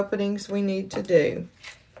oyster openings we need to do.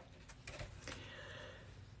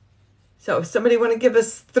 So if somebody want to give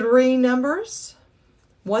us 3 numbers,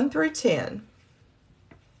 1 through 10.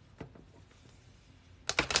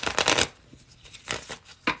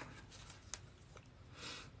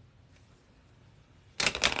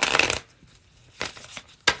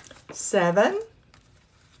 Seven.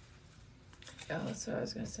 Oh, that's what I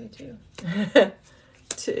was going to say too.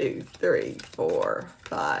 2, 3, 4,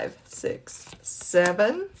 5, 6,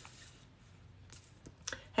 7.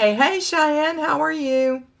 Hey, Cheyenne, how are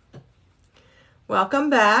you? Welcome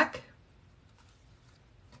back.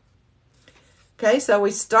 Okay, so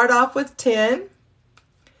we start off with 10,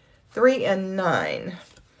 3, and 9.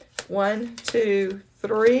 1, 2,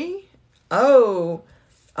 3. Oh,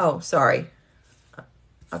 sorry.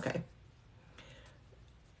 Okay.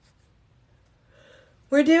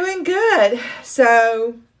 We're doing good.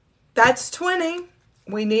 So that's 20.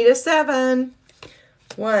 We need a 7.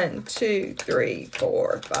 1, 2, 3,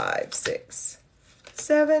 4, 5, 6,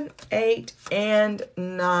 7, 8, and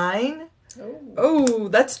 9. Oh,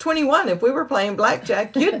 that's 21. If we were playing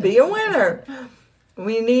blackjack, you'd be a winner.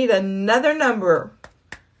 We need another number.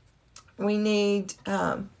 We need,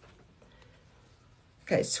 okay,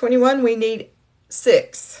 it's 21. We need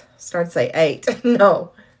 6. Start to say 8.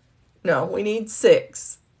 No, we need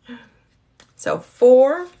 6. So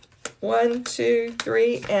 4, 1, 2,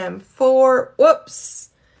 3, and 4. Whoops.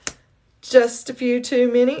 Just a few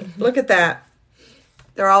too many. Look at that.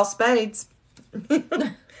 They're all spades.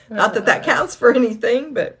 Not that that counts for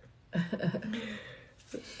anything, but.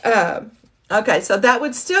 Okay, so that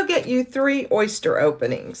would still get you 3 oyster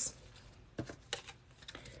openings.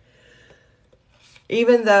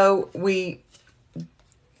 Even though we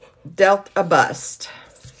dealt a bust.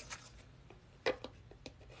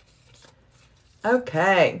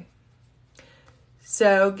 Okay.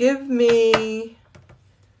 So give me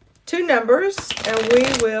 2 numbers and we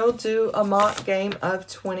will do a mock game of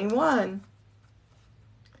 21.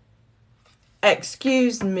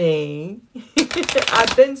 Excuse me.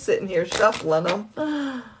 I've been sitting here shuffling them.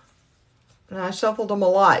 And I shuffled them a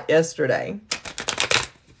lot yesterday.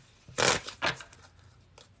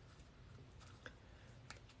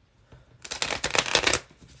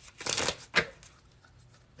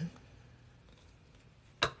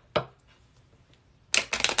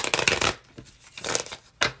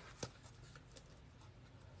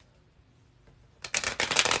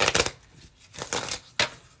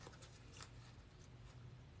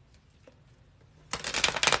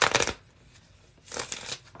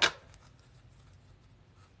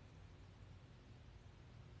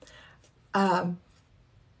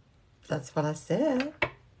 That's what I said.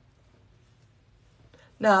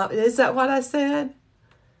 No, is that what I said?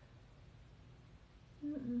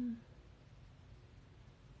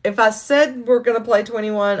 If I said we're going to play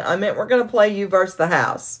 21, I meant we're going to play you versus the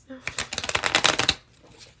house.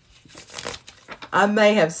 I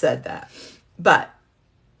may have said that, but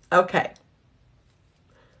okay.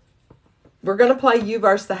 We're going to play you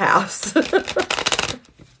versus the house.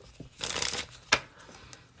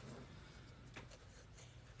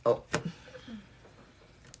 Oh.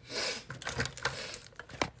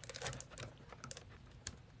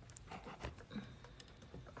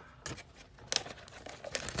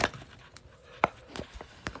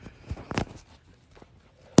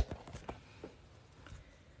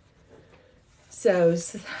 So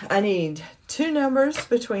I need 2 numbers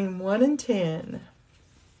between 1 and 10.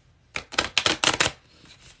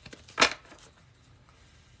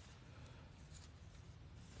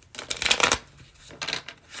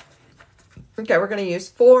 Okay, we're going to use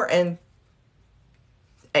 4 and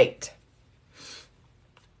 8.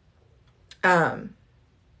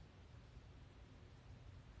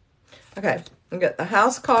 Okay, we got the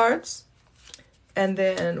house cards, and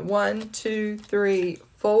then 1, 2, 3,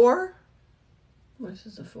 4. Which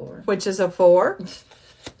is a 4. Which is a 4.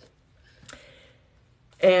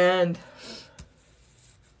 And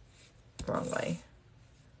wrong way.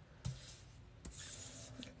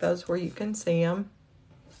 Those where you can see them.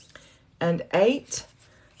 And 8.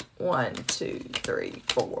 1, 2, 3,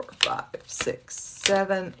 4, 5, 6,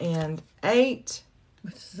 7, and 8.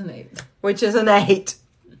 Which is an 8. Which is an 8.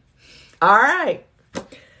 All right.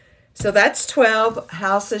 So that's 12.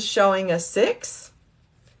 House is showing a 6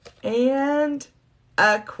 and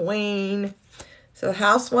a queen. So the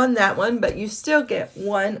house won that one, but you still get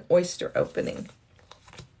 1 oyster opening.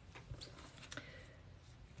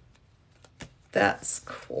 That's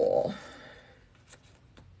cool.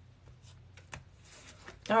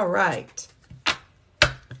 All right.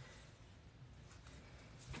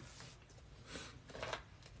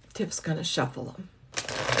 Tiff's going to shuffle them.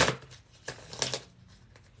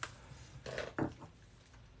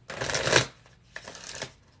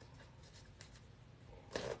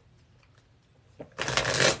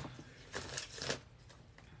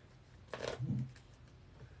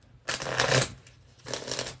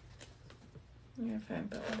 You're fine,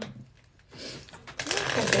 Bella.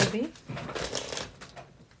 Okay, baby.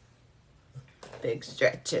 Big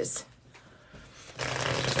stretches. I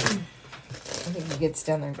think he gets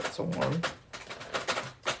down there and gets warm.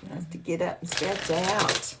 He has to get up and stretch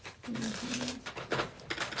out.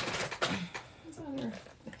 What's on your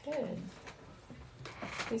head?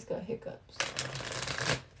 He's got hiccups.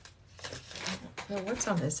 Well, what's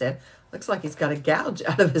on his head? Looks like he's got a gouge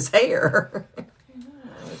out of his hair. Oh,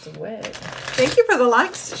 it's wet. Thank you for the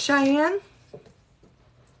likes, Cheyenne.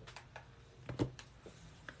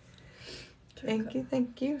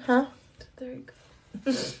 Thank you. Huh? There you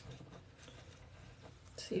go.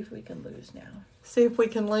 See if we can lose now. See if we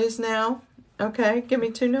can lose now. Okay, give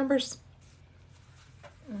me 2 numbers.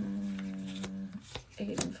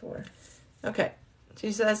 8 and 4. Okay,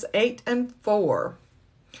 she says 8 and 4.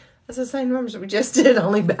 That's the same numbers we just did,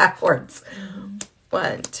 only backwards.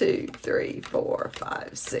 1, 2, 3, 4,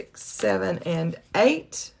 5, 6, 7, and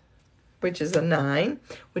 8, which is a 9,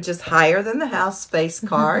 which is higher than the house face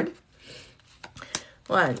card.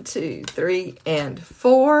 1, 2, 3, and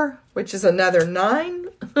 4, which is another 9.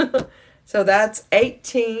 So that's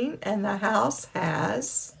 18, and the house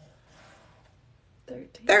has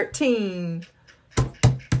 13.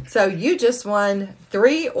 So you just won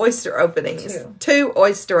 3 oyster openings. 2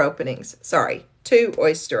 oyster openings. Sorry, 2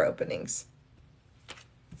 oyster openings.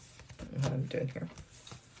 What I'm doing here.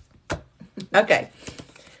 Okay.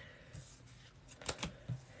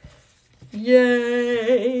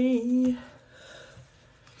 Yay.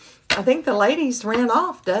 I think the ladies ran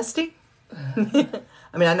off, Dusty.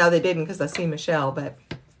 I mean, I know they didn't because I see Michelle, but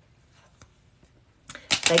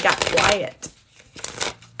they got quiet.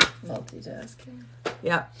 Multitasking.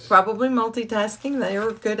 Yeah, probably multitasking. They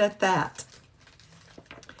were good at that.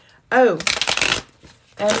 Oh,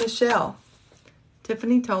 and Michelle.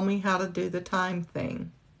 Tiffany told me how to do the time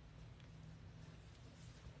thing.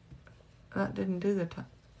 That didn't do the time.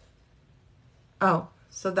 Oh,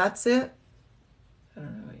 so that's it? I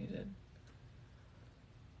don't know what you did.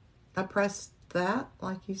 I pressed that,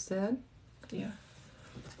 like you said. Yeah.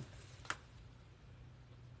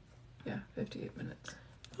 Yeah, 58 minutes.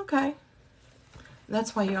 Okay.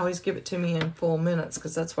 That's why you always give it to me in full minutes,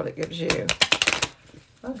 because that's what it gives you.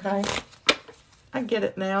 Okay. I get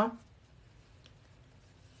it now.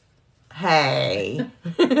 Hey.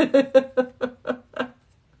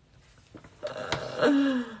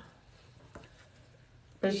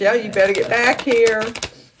 Michelle, you better get back here.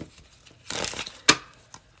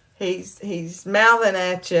 He's mouthing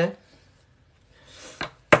at you.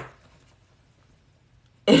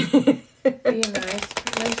 Be nice.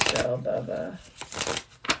 Nice job, Bubba.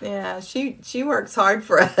 Yeah, she works hard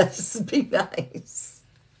for us. Be nice.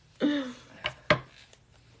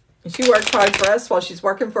 She works hard for us while she's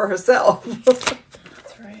working for herself.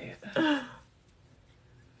 That's right.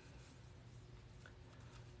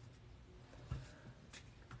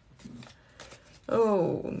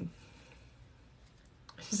 Oh.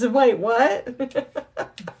 She said, wait, what?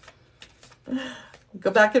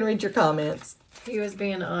 Go back and read your comments. He was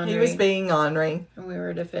being ornery. He was being ornery. And we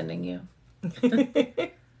were defending you. It's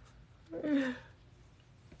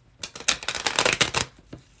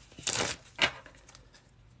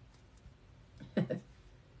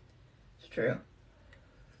true.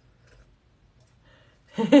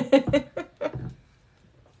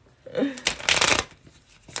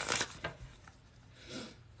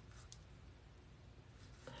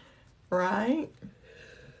 Right?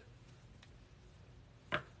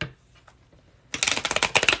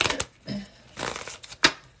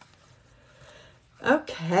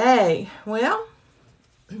 Okay, well,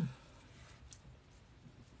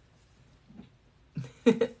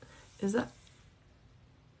 is that?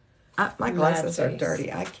 My glasses are face.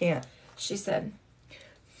 dirty. I can't. She said.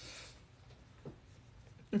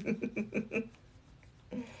 Can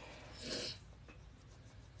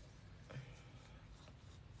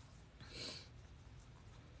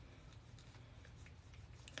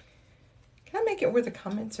I make it where the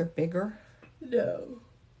comments are bigger? No.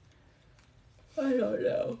 I don't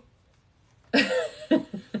know. I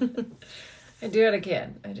do what I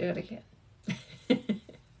can. I do what I can.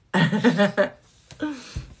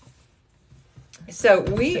 So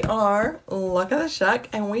we are Luck of the Shuck,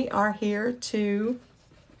 and we are here to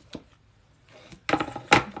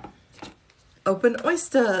open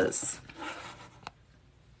oysters.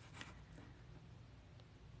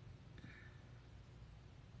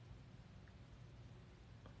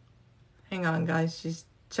 Hang on, guys. She's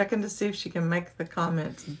checking to see if she can make the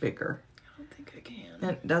comments bigger. I don't think I can.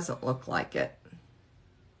 And it doesn't look like it.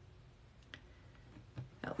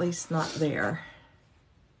 At least not there.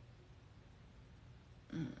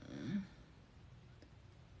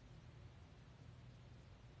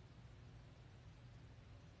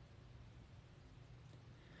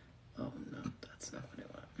 Oh, no. That's not what I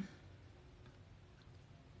want.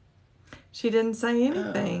 She didn't say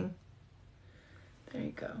anything. There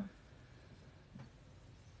you go.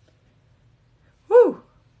 Woo!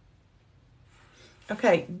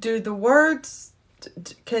 Okay, do the words,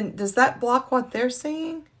 does that block what they're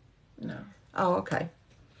seeing? No. Oh, okay.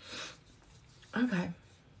 Okay.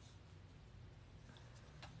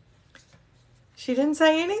 She didn't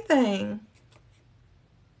say anything.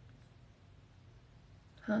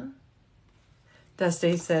 Huh?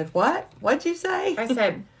 Dusty said, what? What'd you say? I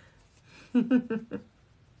said.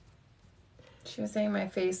 She was saying my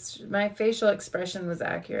facial expression was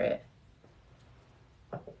accurate.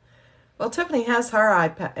 Well, Tiffany has her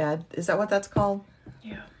iPad. Is that what that's called?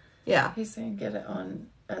 Yeah. Yeah. He's saying get it on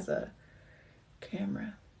as a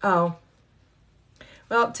camera. Oh.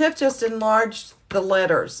 Well, Tiff just enlarged the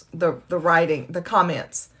letters, the writing, the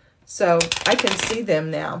comments. So I can see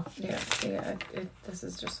them now. Yeah. Yeah. This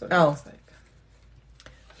is just what Oh. it looks like.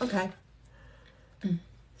 Okay.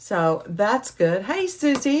 So that's good. Hey,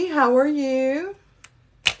 Susie, how are you?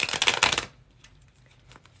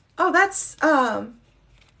 Oh, that's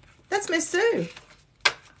Miss Sue.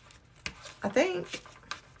 I think.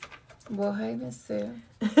 Well, hey, Miss Sue.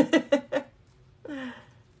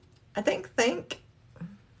 I think.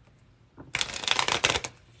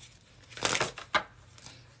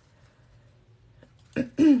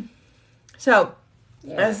 So,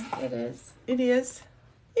 Yes, it is. it is.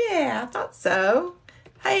 Yeah, I thought so.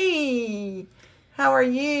 Hey, how are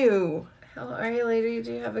you? How are you, lady? Did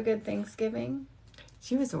you have a good Thanksgiving?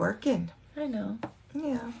 She was working. I know.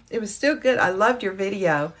 Yeah, it was still good. I loved your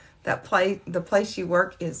video. The place you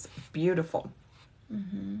work is beautiful.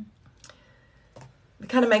 Mm-hmm. It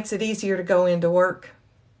kind of makes it easier to go into work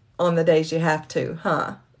on the days you have to,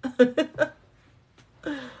 huh?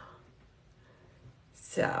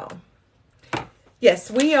 So,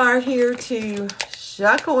 yes, we are here to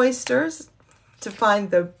shuck oysters to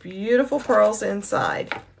find the beautiful pearls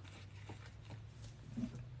inside.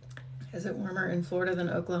 Is it warmer in Florida than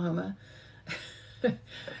Oklahoma?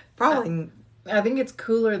 Probably. I think it's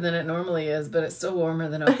cooler than it normally is, but it's still warmer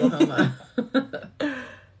than Oklahoma.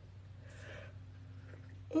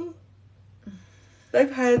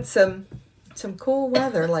 They've had some cool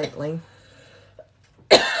weather lately.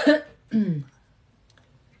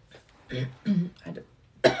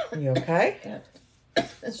 You okay? Yeah.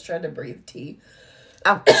 Let's try to breathe tea.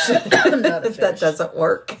 Ouch. I'm not a If that fish. doesn't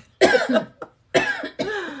work.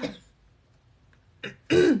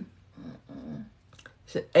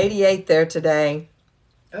 88 there today.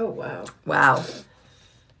 Oh, wow. Wow.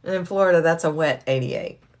 And in Florida, that's a wet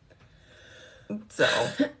 88. So,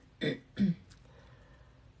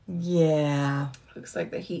 yeah. Looks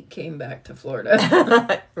like the heat came back to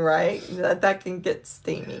Florida. Right? That can get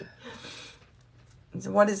steamy.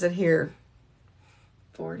 So what is it here?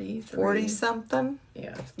 43. 40 something?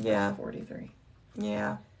 Yeah. Yeah. 43.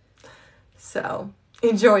 Yeah. So,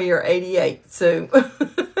 enjoy your 88, Sue.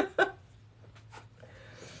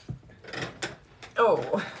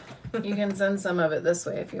 Oh. You can send some of it this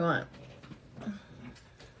way if you want.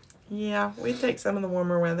 Yeah, we take some of the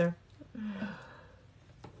warmer weather.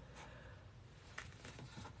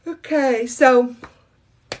 Okay, so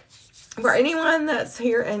for anyone that's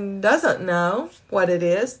here and doesn't know what it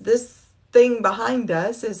is, this thing behind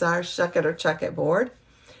us is our Shuck It or Chuck It board.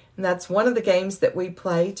 And that's one of the games that we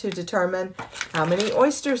play to determine how many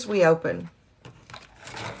oysters we open.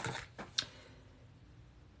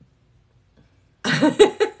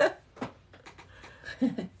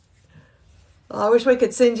 Well, I wish we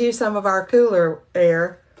could send you some of our cooler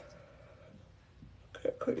air.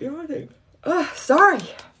 Quit yawning. Oh, sorry.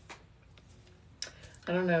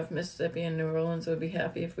 I don't know if Mississippi and New Orleans would be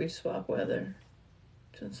happy if we swap weather.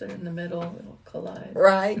 Since they're in the middle, it'll collide.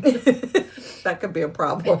 Right. That could be a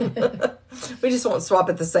problem. We just won't swap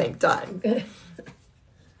at the same time.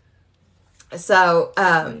 So,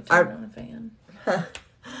 Turn on a fan.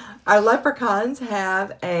 our leprechauns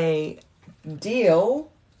have a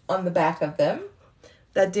deal on the back of them.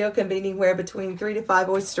 That deal can be anywhere between 3 to 5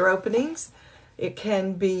 oyster openings. It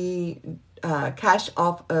can be cash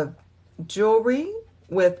off of jewelry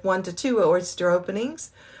with 1 to 2 oyster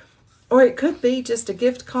openings. Or it could be just a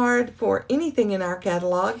gift card for anything in our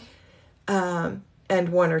catalog and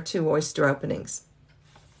 1 or 2 oyster openings.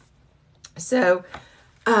 So,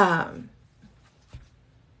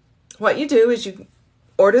 what you do is you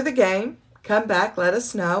order the game, come back, let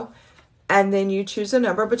us know, and then you choose a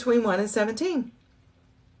number between 1 and 17.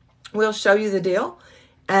 We'll show you the deal,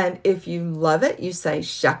 and if you love it, you say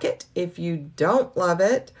shuck it. If you don't love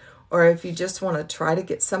it, or if you just want to try to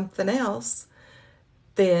get something else,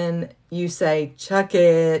 then you say chuck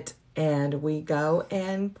it, and we go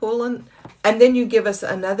and pull and then you give us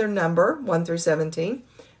another number, 1 through 17.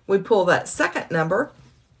 We pull that second number,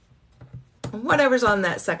 and whatever's on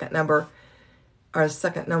that second number, our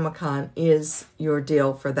second nomicon, is your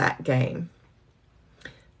deal for that game.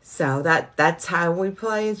 So that's how we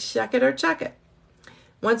play Shuck It or Chuck It.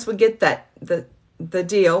 Once we get the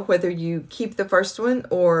deal, whether you keep the first one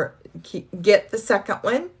or get the second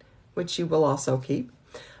one, which you will also keep,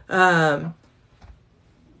 we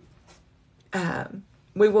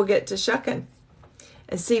will get to shucking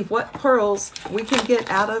and see what pearls we can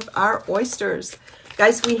get out of our oysters.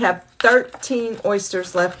 Guys, we have 13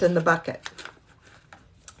 oysters left in the bucket.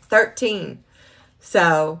 13.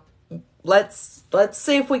 So let's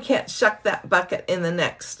see if we can't shuck that bucket in the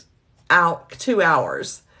next 2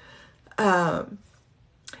 hours. And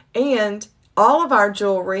all of our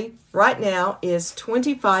jewelry right now is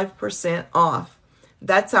 25% off.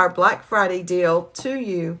 That's our Black Friday deal to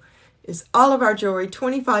you, is all of our jewelry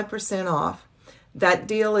 25% off. That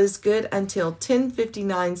deal is good until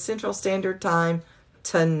 10:59 Central Standard Time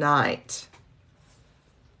tonight.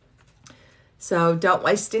 So don't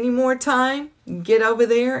waste any more time. Get over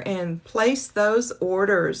there and place those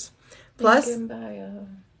orders. Plus, you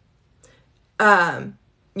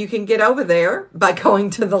can get over there by going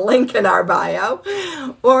to the link in our bio,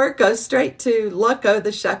 or go straight to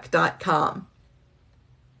luckotheshuck.com.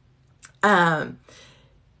 Now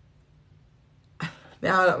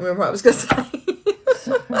I don't remember what I was going to say.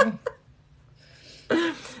 Sorry.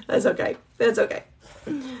 That's okay. That's okay.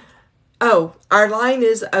 Oh, our line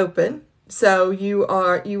is open. So you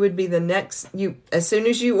would be the next, as soon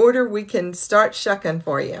as you order, we can start shucking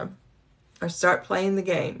for you or start playing the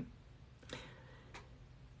game.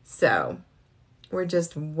 So we're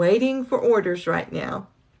just waiting for orders right now.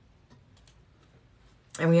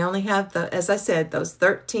 And we only have, as I said, those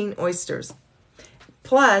 13 oysters.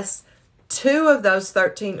 Plus, 2 of those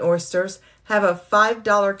 13 oysters have a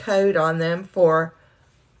 $5 code on them for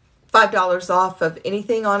 $5 off of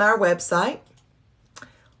anything on our website.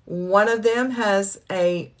 One of them has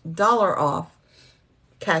a $1 off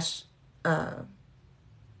cash,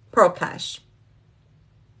 Pearl Cash.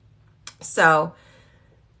 So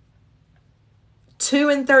 2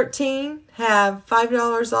 and 13 have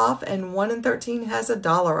 $5 off, and 1 and 13 has a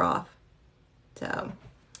 $1 off. So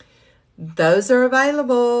those are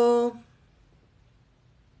available.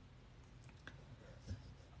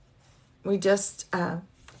 We just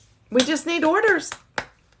need orders.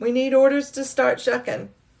 We need orders to start shucking.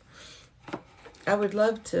 I would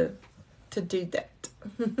love to do that.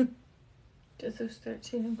 Does those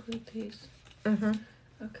 13 include these? Mm-hmm.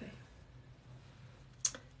 Okay.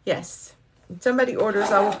 Yes. If somebody orders,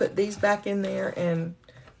 I will put these back in there and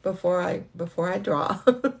before I draw.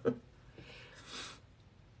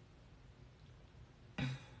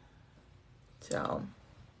 So,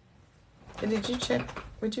 did you check?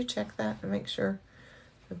 Would you check that and make sure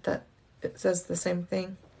that it says the same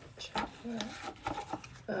thing? Check what?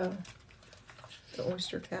 Oh, The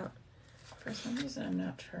oyster count. for some reason I'm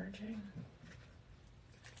not charging.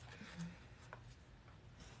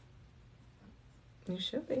 You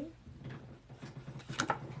should be.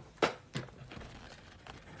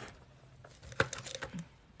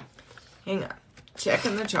 Hang on.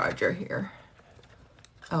 Checking the charger here.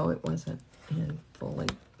 Oh, it wasn't in fully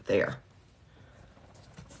there.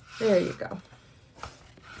 There you go.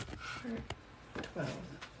 12.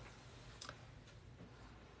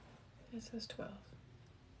 It says 12.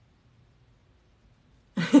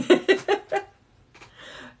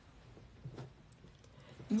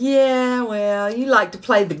 Yeah, well, you like to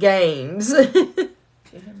play the games. Do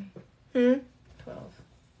you hear me? 12.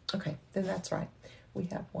 Okay, then that's right. We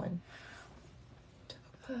have one.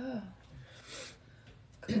 Oh.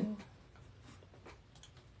 Cool.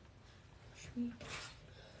 Sweet.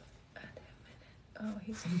 Oh,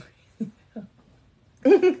 he's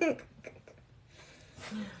That's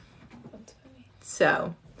funny.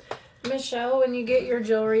 So, Michelle, when you get your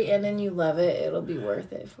jewelry in and you love it, it'll be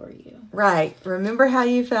worth it for you. right. Remember how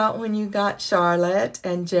you felt when you got Charlotte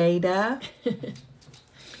and Jada?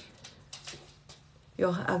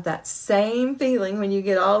 You'll have that same feeling when you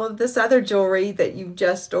get all of this other jewelry that you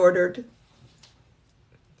just ordered.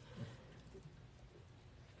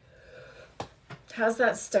 How's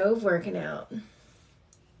that stove working out?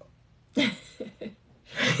 I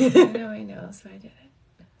know, so I did it.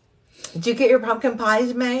 Did you get your pumpkin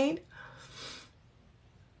pies made?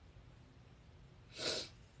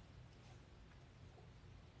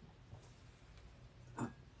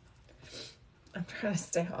 I'm trying to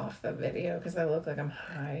stay off the video because I look like I'm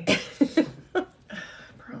high. I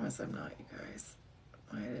promise I'm not, you guys.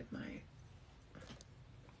 Why did my...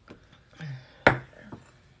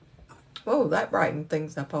 Oh, that brightened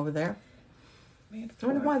things up over there. We had I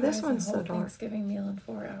wonder why this pies one's and a so whole dark. Thanksgiving meal in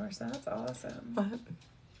 4 hours. That's awesome. What?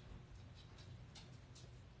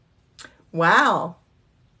 Wow.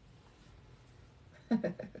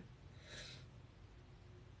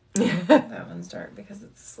 That one's dark because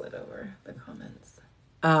it's slid over the comments.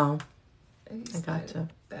 Oh, You I slide gotcha. it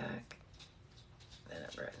back, then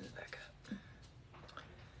it brightens back up.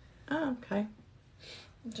 Oh, okay.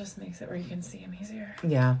 It just makes it where you can see them easier.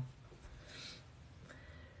 Yeah.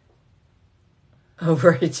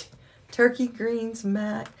 Over it. Turkey, greens,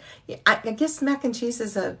 mac. Yeah, I guess mac and cheese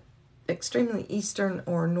is a extremely eastern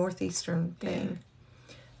or northeastern thing.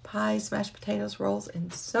 Pies, mashed potatoes, rolls,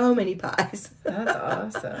 and so many pies. That's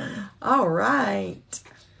awesome. All right.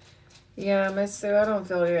 Yeah, Miss Sue, I don't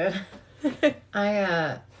feel good.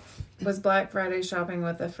 I was Black Friday shopping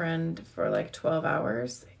with a friend for like 12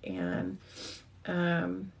 hours, and my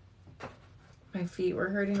feet were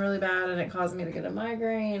hurting really bad, and it caused me to get a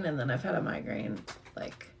migraine, and then I've had a migraine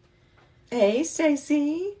like, Hey,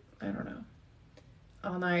 Stacy. I don't know,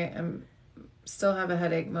 all night. Still have a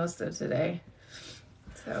headache most of today.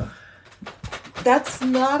 So That's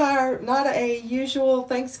not a usual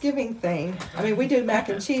Thanksgiving thing. I mean, we do mac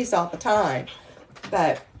and cheese all the time,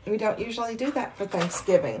 but we don't usually do that for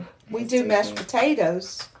Thanksgiving. We do mashed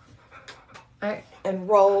potatoes and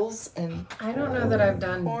rolls and I don't know that I've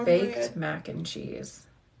done cornbread. baked mac and cheese.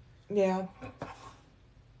 Yeah.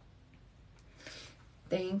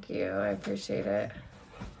 Thank you. I appreciate it.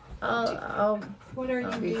 I'll What are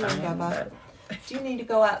you be doing, fine. Bubba? But Do you need to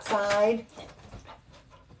go outside?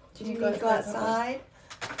 Do you need to go outside?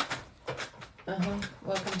 outside?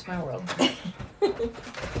 Welcome to my world.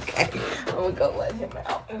 Okay. I'm gonna go let him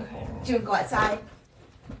out. Okay. Do you want to go outside?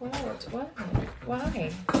 What?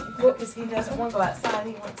 Why? Well, because he doesn't want to go outside.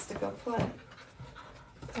 He wants to go play.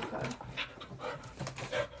 Okay.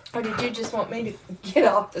 Or did you just want me to get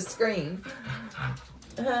off the screen?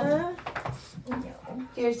 No.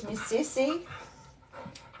 Here's Miss Sissy.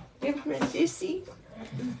 Here's Miss Sissy.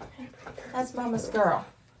 That's Mama's girl.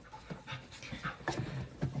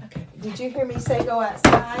 Okay. Did you hear me say go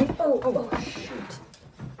outside? Oh, shoot.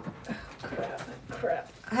 Oh,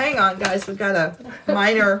 crap. Hang on, guys. We've got a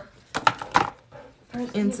minor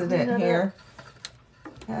incident here.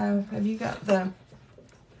 Have you got the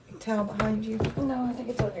towel behind you? No, I think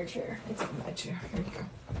it's on your chair. It's on my chair. Here you go.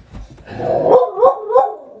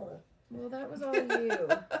 Well, that was all you.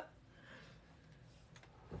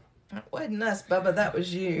 That wasn't us, Bubba. That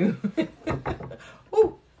was you.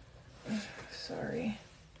 Ooh. Sorry.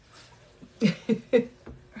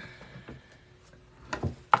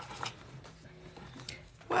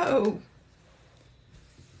 Whoa.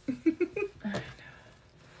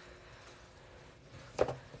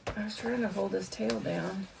 I was trying to hold his tail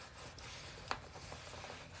down.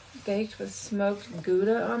 Baked with smoked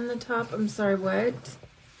Gouda on the top. I'm sorry, what?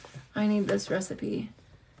 I need this recipe.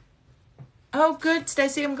 Oh, good,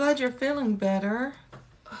 Stacy. I'm glad you're feeling better.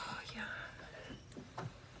 Oh, yeah.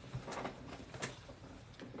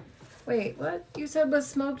 Wait, what? You said was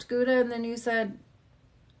smoked Gouda, and then you said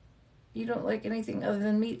you don't like anything other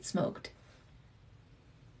than meat smoked.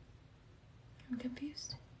 I'm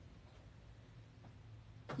confused.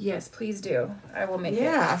 Yes, please do. I will make it.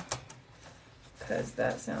 Yeah. Because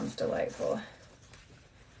that sounds delightful.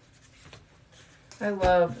 I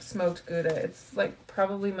love smoked Gouda. It's like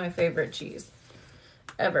probably my favorite cheese.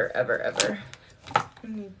 Ever, ever, ever. I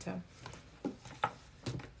need to.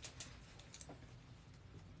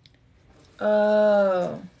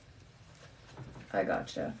 Oh. I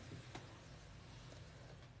gotcha.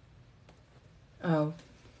 Oh.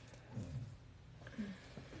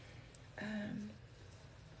 Can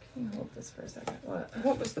you hold this for a second?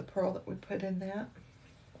 What was the pearl that we put in that?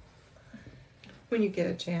 When you get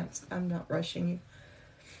a chance. I'm not rushing you.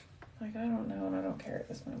 Like, I don't know and I don't care at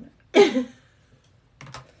this moment.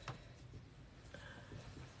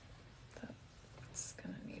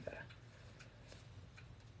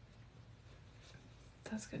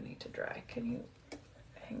 That's gonna need to dry. Can you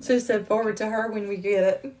hang Sue said forward to her when we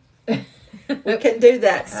get it. We can do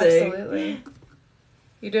that, Sue. Absolutely.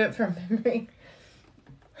 You do it from memory.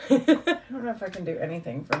 I don't know if I can do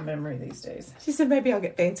anything from memory these days. She said maybe I'll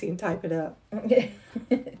get fancy and type it up.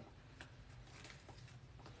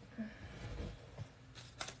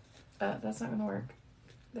 That's not gonna work.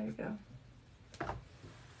 There you go.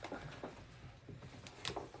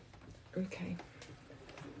 Okay.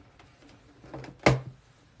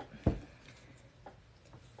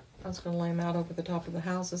 I was going to lay them out over the top of the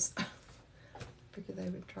houses. Figured they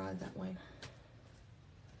would dry that way.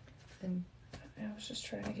 And I was just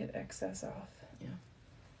trying to get excess off. Yeah.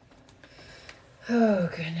 Oh,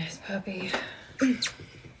 goodness, puppy.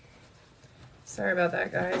 Sorry about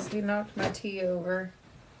that, guys. He knocked my tea over.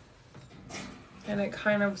 And it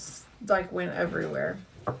kind of, like, went everywhere.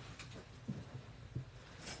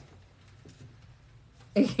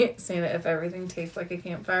 I can't stand it if everything tastes like a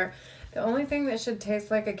campfire. The only thing that should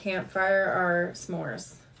taste like a campfire are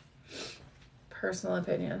s'mores. Personal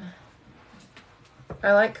opinion.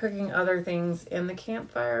 I like cooking other things in the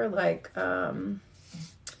campfire, like hobo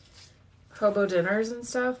dinners and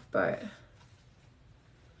stuff, but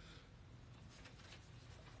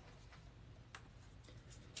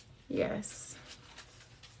yes.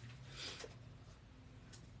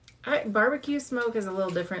 Barbecue smoke is a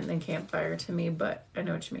little different than campfire to me, but I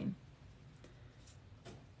know what you mean.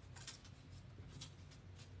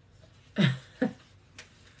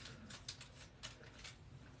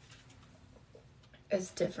 It's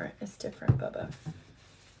different. It's different, Bubba.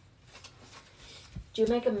 Did you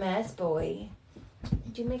make a mess, boy?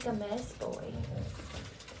 Did you make a mess, boy?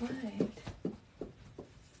 What?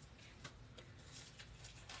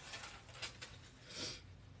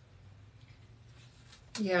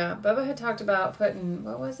 Yeah, Bubba had talked about putting,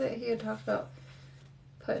 what was it? He had talked about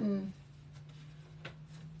putting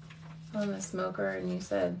on the smoker, and you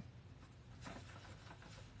said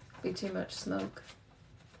be too much smoke.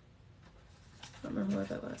 I don't remember what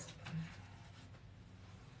that was.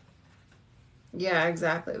 Yeah,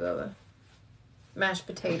 exactly, Bubba. Mashed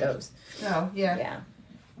potatoes. oh yeah. Yeah.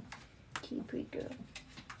 Keep it good.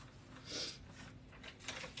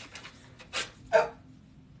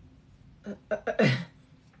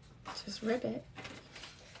 Just rip it.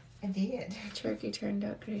 I did. Turkey turned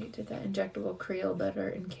out great. Did that injectable Creole butter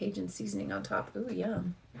and Cajun seasoning on top. Ooh,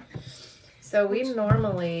 yum. So we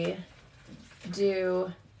normally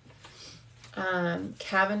do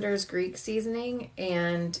Cavender's Greek seasoning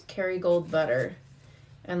and Kerrygold butter,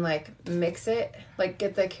 and like mix it, like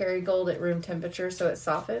get the Kerrygold at room temperature so it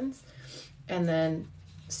softens, and then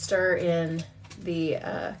stir in the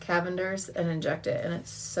Cavender's and inject it, and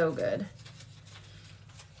it's so good.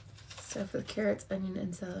 Stuffed with carrots, onion,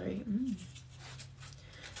 and celery.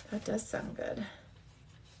 That does sound good.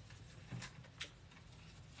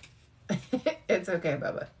 It's okay,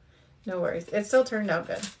 Bubba. No worries. It still turned out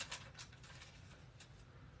good.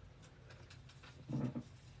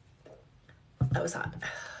 That was hot.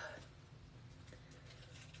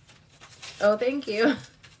 Oh, thank you.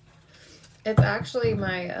 It's actually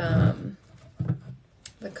my,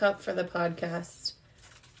 the cup for the podcast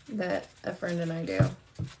that a friend and I do.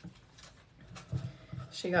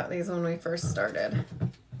 She got these when we first started.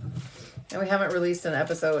 And we haven't released an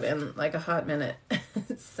episode in like a hot minute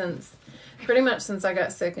pretty much since I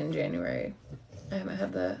got sick in January. I haven't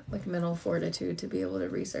had the like mental fortitude to be able to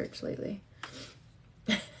research lately.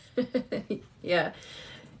 Yeah.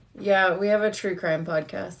 Yeah, we have a true crime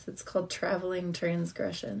podcast. It's called Traveling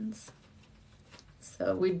Transgressions.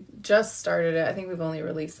 So we just started it. I think we've only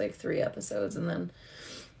released like 3 episodes and then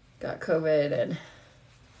got COVID and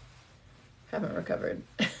haven't recovered.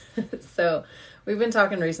 So we've been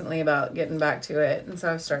talking recently about getting back to it. And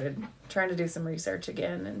so I've started trying to do some research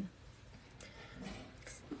again and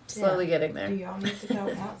slowly getting there. Do y'all need to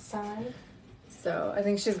go outside? So I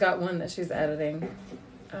think she's got one that she's editing.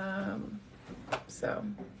 So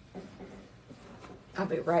I'll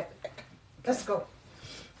be right back. Let's go.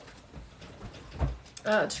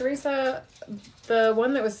 Teresa, the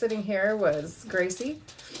one that was sitting here was Gracie,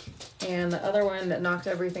 and the other one that knocked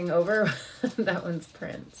everything over, that one's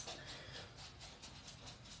Prince.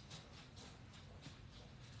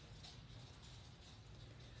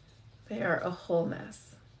 They are a whole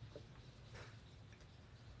mess.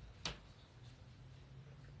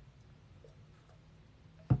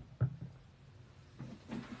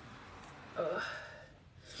 Ugh.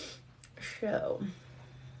 So,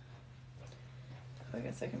 I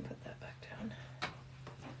guess I can put that back down.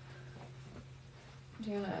 Do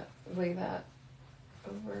you want to lay that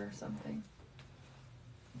over or something?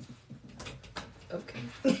 Okay.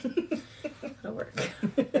 That'll work.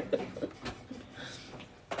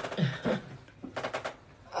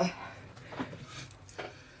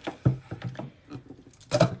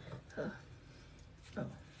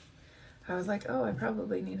 I was like, oh, I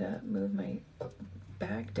probably need to move my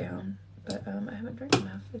bag down, but I haven't drank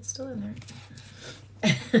enough. It's still in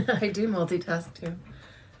there. I do multitask too.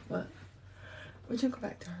 What? Would you go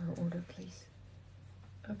back to her order, please?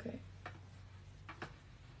 Okay.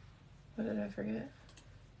 What did I forget?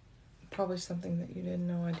 Probably something that you didn't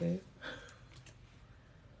know I do.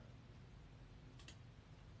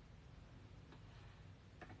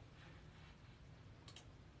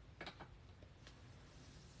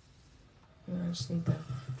 I just need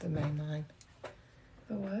the main line.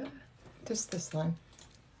 The what? Just this line.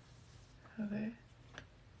 Okay.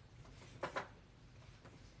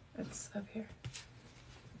 It's up here.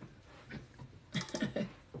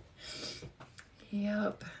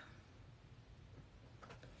 Yep.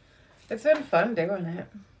 It's been fun doing it.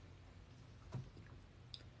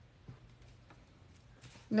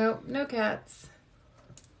 Nope, no cats.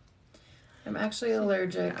 I'm actually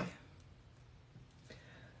allergic. Yeah.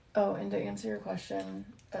 Oh, and to answer your question,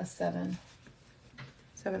 a 7.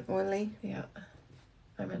 7 oily. Yeah.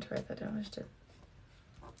 I meant to write that down. I just did.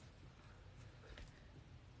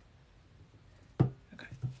 Okay.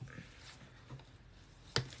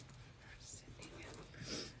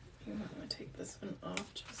 You might want to take this one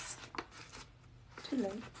off just. Too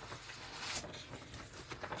late.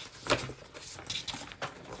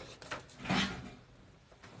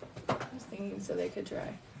 I was thinking so they could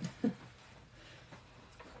dry.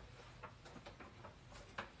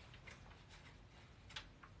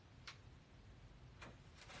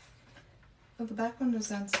 Well, the back one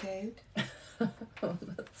was unscathed. Oh,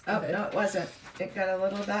 that's Oh, good. no, it wasn't. It got a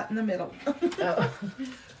little dot in the middle. Oh.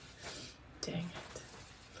 Dang it.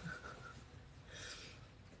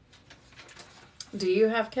 Do you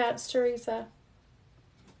have cats, Teresa?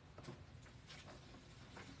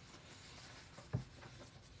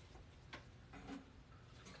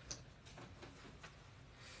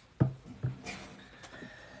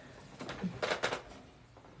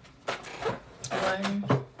 One.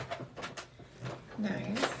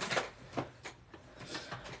 Nice.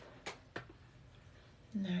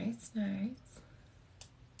 Nice, nice.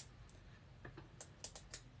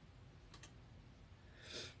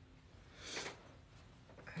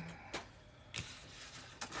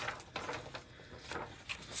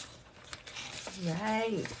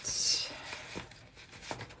 Right.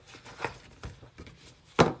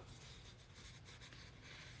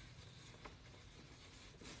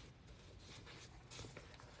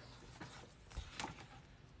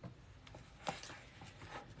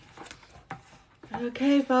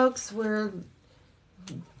 Okay, folks,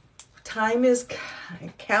 time is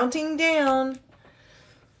counting down.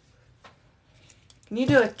 Can you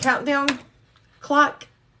do a countdown clock,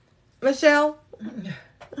 Michelle?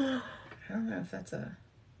 I don't know if that's a.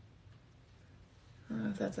 I don't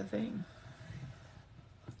know if that's a thing.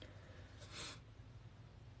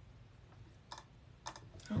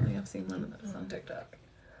 I don't think I've seen one of those on TikTok.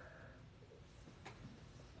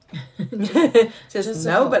 Just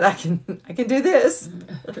no, but I can do this.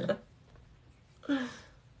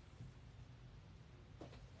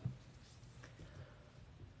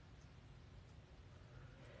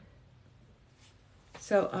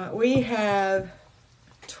 So we have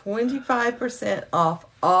 25% off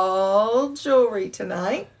all jewelry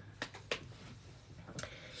tonight.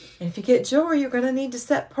 And if you get jewelry, you're going to need to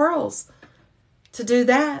set pearls. To do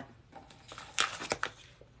that,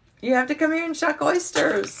 you have to come here and shuck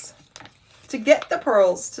oysters to get the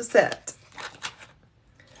pearls to set.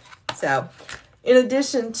 So, in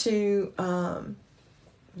addition to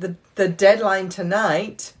the deadline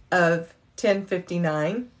tonight of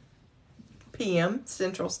 10:59 p.m.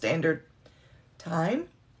 Central Standard Time,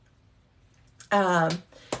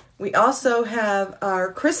 we also have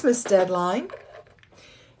our Christmas deadline,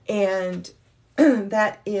 And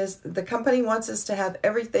that is, the company wants us to have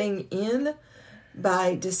everything in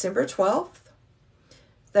by December 12th.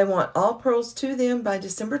 They want all pearls to them by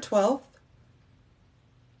December 12th.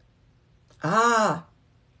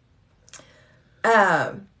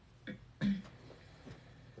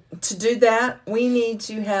 To do that, we need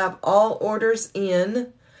to have all orders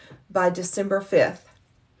in by December 5th.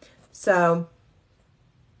 So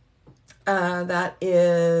that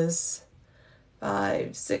is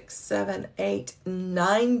 5, 6, 7, 8,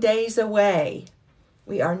 9 days away.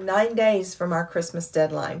 We are 9 days from our Christmas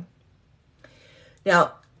deadline.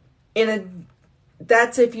 Now,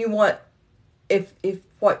 that's if you want, if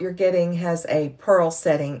what you're getting has a pearl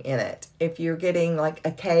setting in it. If you're getting like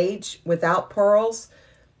a cage without pearls,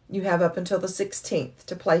 you have up until the 16th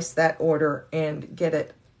to place that order and get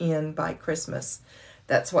it in by Christmas.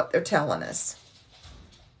 That's what they're telling us.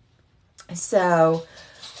 So,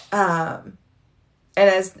 and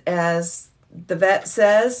as the vet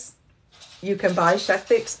says, you can buy Shuck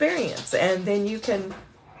the Experience, and then you can,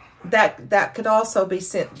 that could also be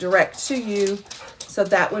sent direct to you. So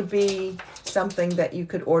that would be something that you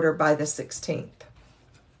could order by the 16th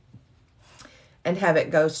and have it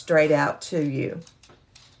go straight out to you.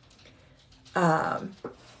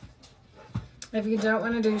 If you don't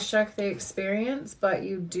want to do Shuck the Experience, but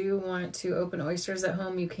you do want to open oysters at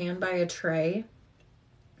home, you can buy a tray.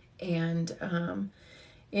 And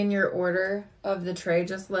in your order of the tray,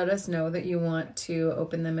 just let us know that you want to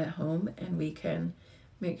open them at home, and we can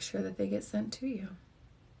make sure that they get sent to you.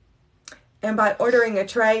 And by ordering a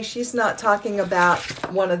tray, she's not talking about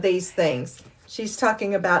one of these things. She's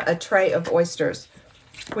talking about a tray of oysters,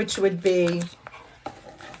 which would be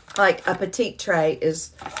like a petite tray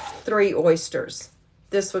is 3 oysters.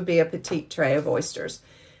 This would be a petite tray of oysters.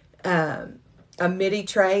 A midi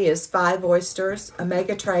tray is 5 oysters. A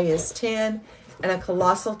mega tray is 10. And a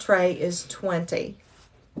colossal tray is 20.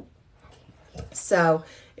 So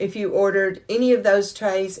if you ordered any of those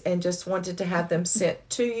trays and just wanted to have them sent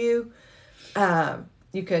to you,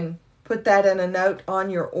 you can put that in a note on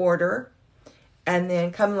your order and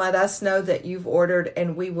then come let us know that you've ordered,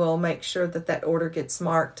 and we will make sure that that order gets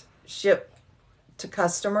marked ship to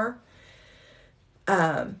customer,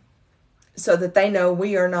 so that they know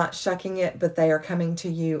we are not shucking it, but they are coming to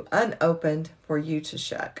you unopened for you to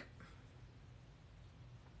shuck.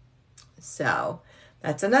 So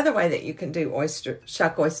that's another way that you can do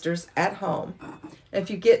shuck oysters at home. If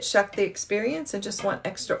you get Shuck the Experience and just want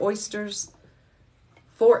extra oysters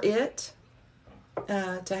for it,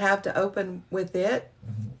 to have to open with it,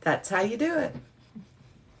 that's how you do it.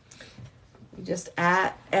 You just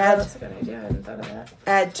add that's a good idea. I hadn't thought of that.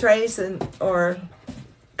 Add trays or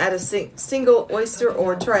add a single oyster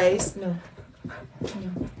or trays. No.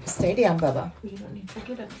 Stay down, Bubba. You don't need to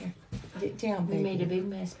get up here. Get down, We baby. made a big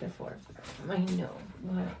mess before. I know.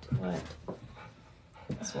 What?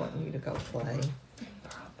 I just want you to go play.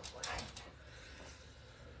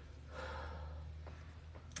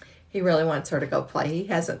 He really wants her to go play. He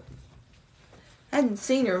hadn't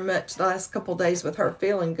seen her much the last couple days with her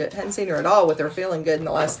feeling good. Hadn't seen her at all with her feeling good in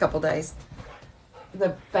the last couple days.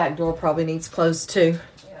 The back door probably needs closed too.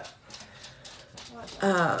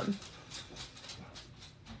 Yeah.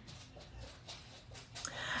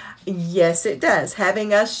 Yes, it does.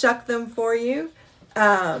 Having us shuck them for you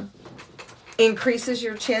increases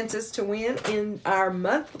your chances to win in our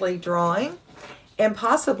monthly drawing and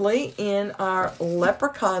possibly in our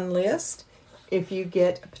leprechaun list if you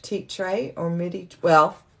get a petite tray or midi.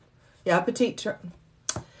 Well, yeah, petite tray.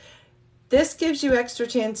 This gives you extra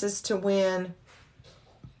chances to win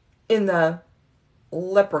in the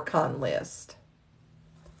leprechaun list.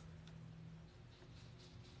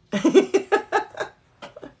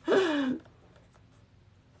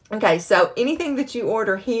 Okay, so anything that you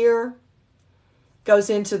order here goes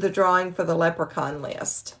into the drawing for the leprechaun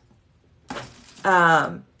list.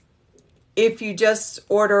 If you just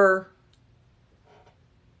order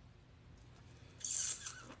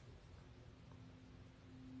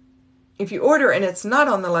and it's not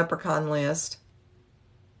on the leprechaun list,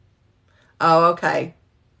 oh, okay.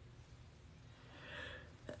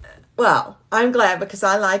 Well, I'm glad because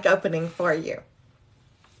I like opening for you.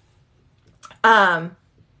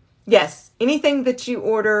 Yes, anything that you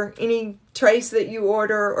order, any trays that you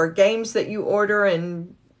order or games that you order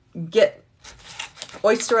and get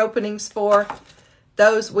oyster openings for,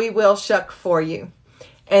 those we will shuck for you.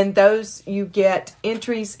 And those you get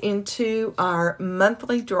entries into our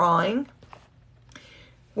monthly drawing,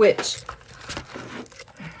 which,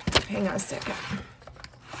 hang on a second.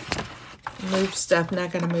 Move stuff,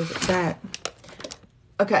 not going to move it back.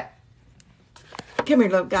 Okay. Come here,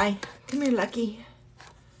 little guy. Come here, Lucky.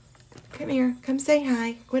 Come here. Come say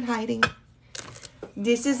hi. Quit hiding.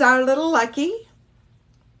 This is our little Lucky.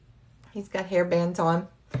 He's got hairbands on.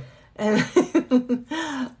 And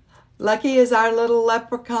Lucky is our little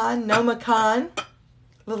leprechaun, Gnomacon,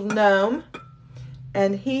 little gnome.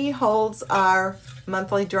 And he holds our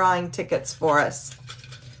monthly drawing tickets for us,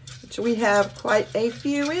 which we have quite a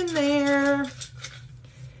few in there.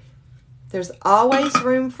 There's always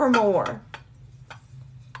room for more.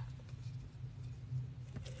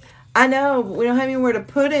 I know, but we don't have anywhere to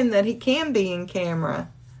put him that he can be in camera.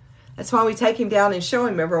 That's why we take him down and show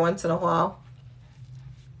him every once in a while.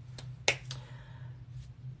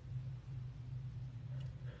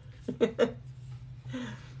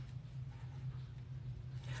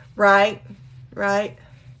 Right, right.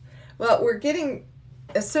 Well, we're getting,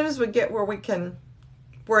 as soon as we get where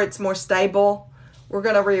it's more stable, we're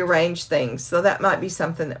going to rearrange things. So that might be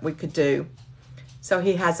something that we could do. So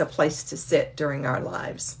he has a place to sit during our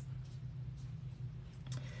lives.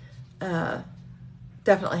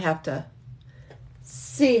 Definitely have to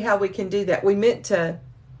see how we can do that. We meant to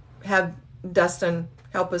have Dustin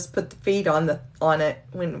help us put the feet on it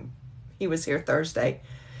when he was here Thursday,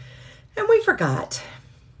 and we forgot.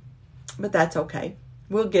 But that's okay.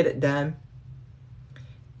 We'll get it done.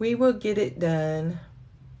 We will get it done.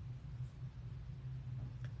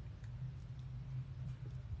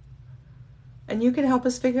 And you can help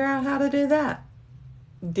us figure out how to do that,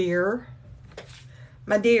 dear.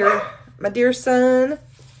 My dear son.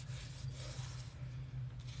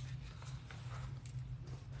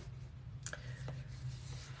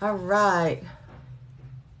 All right.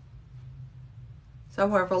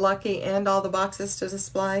 Somewhere for Lucky and all the boxes to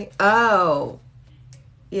display. Oh,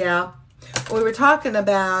 yeah. We were talking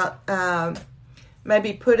about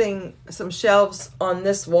maybe putting some shelves on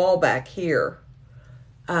this wall back here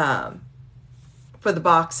for the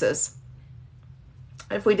boxes.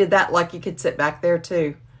 If we did that, Lucky could sit back there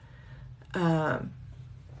too. But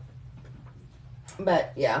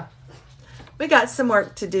yeah, we got some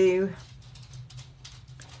work to do.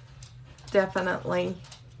 Definitely.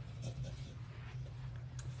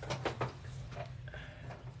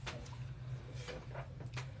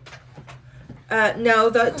 No,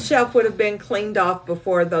 the shelf would have been cleaned off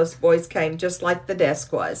before those boys came, just like the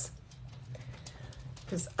desk was.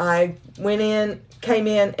 Because I came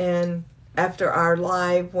in, and after our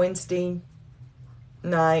live Wednesday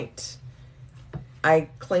night, I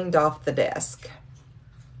cleaned off the desk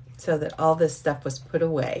so that all this stuff was put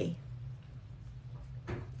away.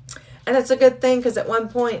 And it's a good thing, because at one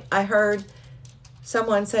point I heard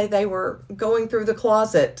someone say they were going through the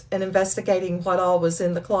closet and investigating what all was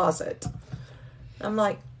in the closet. I'm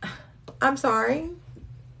like, I'm sorry,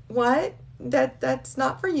 what? That's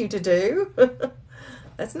not for you to do.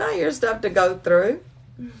 That's not your stuff to go through.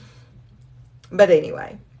 But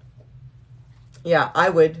anyway, yeah, I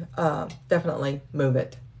would definitely move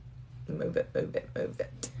it. Move it.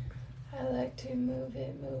 I like to move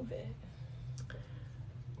it.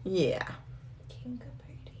 Yeah.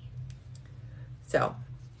 So,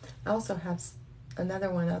 I also have another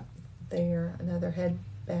one up there, another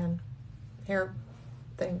headband, hair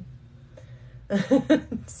thing.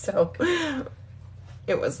 So,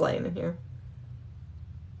 it was laying in here.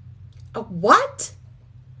 Oh, what?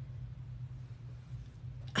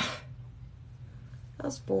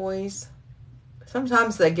 Those boys.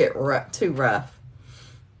 Sometimes they get too rough.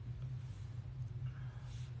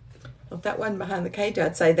 Well, if that wasn't behind the cage,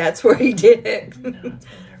 I'd say that's where he did it. No, it's been there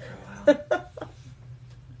for a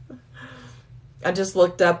while. I just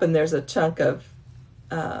looked up, and there's a chunk of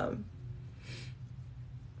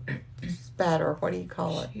spatter. What do you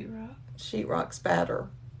call it? Sheetrock. Sheetrock spatter.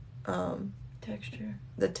 Texture.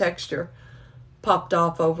 The texture popped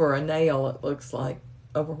off over a nail, it looks like,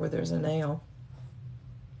 over where there's a nail.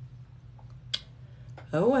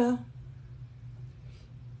 Oh, well.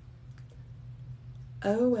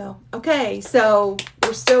 Oh, well. Okay, so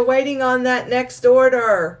we're still waiting on that next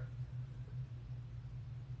order.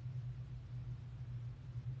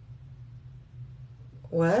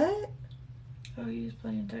 What? Oh, he's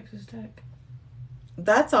playing Texas Tech.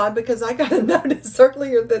 That's odd, because I got a notice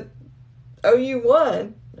earlier that OU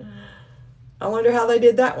won. I wonder how they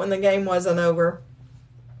did that when the game wasn't over.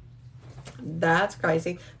 That's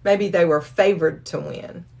crazy. Maybe they were favored to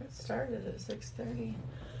win. It started at 6:30.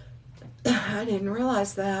 I didn't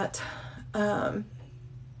realize that.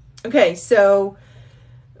 Okay, so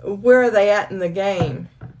where are they at in the game?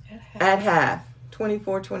 At half.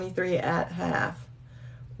 24-23 at half.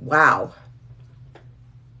 Wow.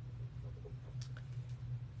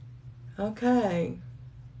 Okay.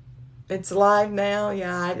 It's live now.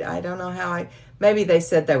 Yeah, I don't know how maybe they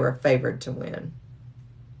said they were favored to win.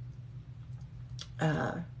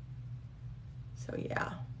 So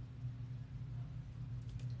yeah.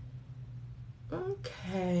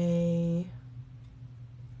 Okay.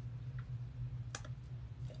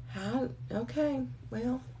 Okay,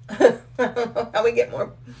 well, I don't know how we get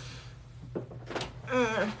more.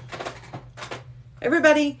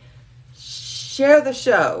 Everybody, share the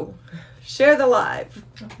show. Share the live.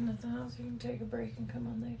 If nothing else, you can take a break and come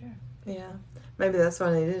on later. Yeah, maybe that's what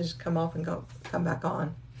I need to do, just come off and come back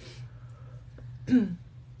on.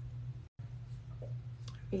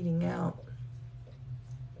 Eating out.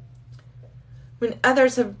 When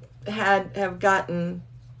others have gotten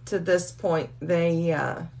to this point, they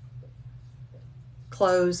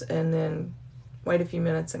close and then wait a few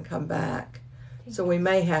minutes and come back. So we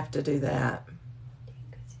may have to do that.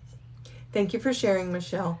 Thank you for sharing,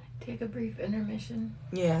 Michelle. Take a brief intermission.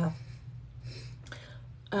 Yeah.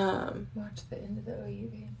 Watch the end of the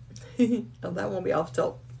OU game. Oh, that won't be off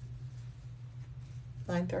till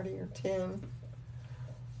 9:30 or 10.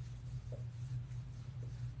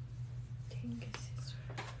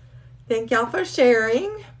 Thank y'all for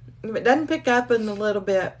sharing. If it doesn't pick up in a little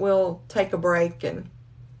bit, we'll take a break, and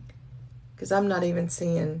because I'm not even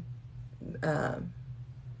seeing. When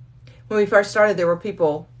we first started, there were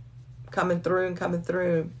people coming through.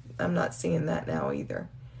 I'm not seeing that now either.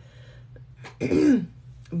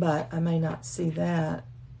 But I may not see that.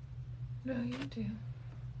 No, you do.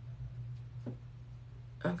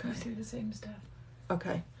 Okay. You see the same stuff.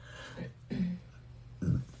 Okay.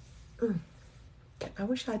 I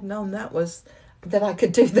wish I'd known that I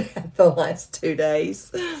could do that the last 2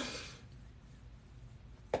 days.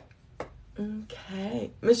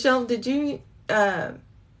 Okay. Michelle, did you,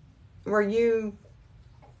 were you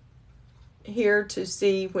here to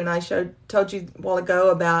see when I told you a while ago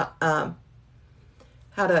about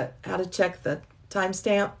how to check the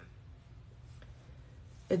timestamp?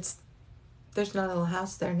 There's not a little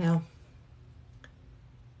house there now.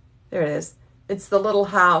 There it is. It's the little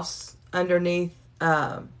house underneath. See,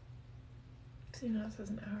 now it says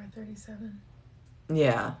an hour 37.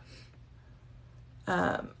 Yeah.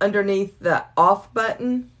 Underneath the off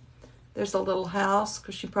button, there's a little house,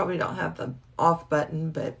 because you probably don't have the off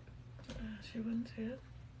button, but she wouldn't see it.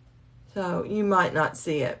 So you might not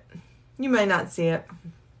see it. You may not see it.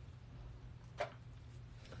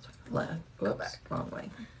 Left. Go Whoops, back. wrong way.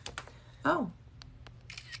 Oh.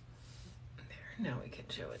 There, now we can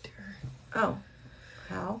show it to her. Oh.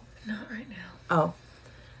 How? Not right now. Oh.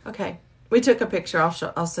 Okay. We took a picture.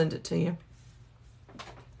 I'll send it to you.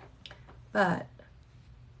 But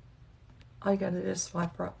all you gotta do is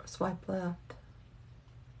swipe left.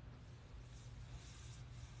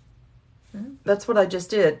 That's what I just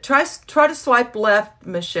did. Try to swipe left,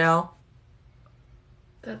 Michelle.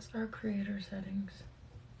 That's our creator settings.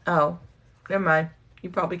 Oh, never mind. You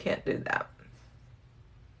probably can't do that.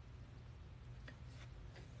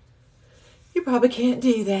 You probably can't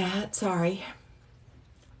do that. Sorry.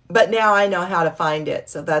 But now I know how to find it,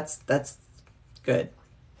 so that's good.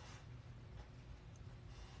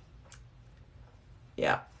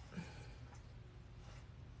 Yeah.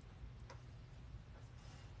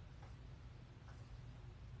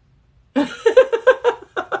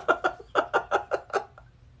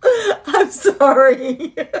 I'm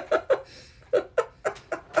sorry.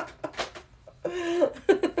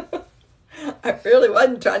 I really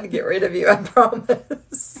wasn't trying to get rid of you, I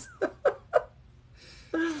promise.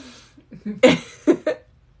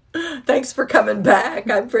 Thanks for coming back.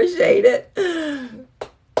 I appreciate it.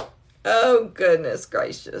 Oh, goodness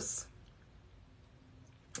gracious.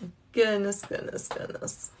 Goodness.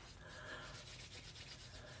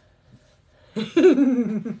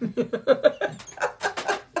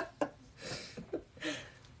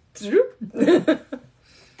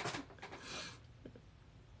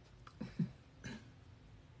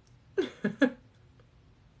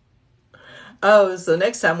 Oh, so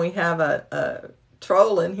next time we have a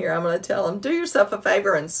troll in here, I'm going to tell him, do yourself a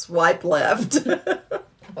favor and swipe left.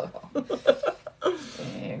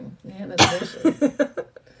 Dang, man, that's vicious.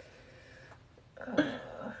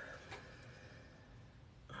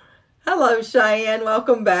 Hello, Cheyenne.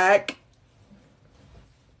 Welcome back.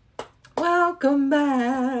 Welcome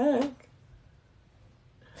back.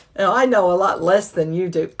 Now, I know a lot less than you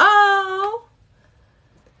do. Oh!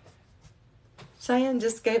 Cheyenne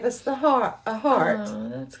just gave us a heart. Oh,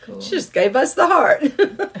 that's cool. She just gave us the heart.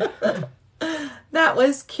 That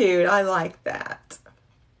was cute. I like that.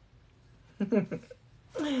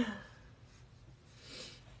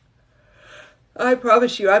 I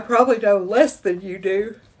promise you, I probably know less than you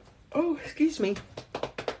do. Oh, excuse me.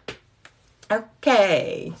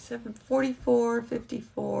 Okay, 7:44,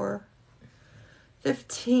 54,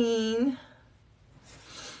 15.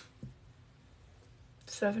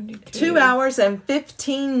 72. 2 hours and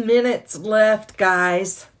 15 minutes left,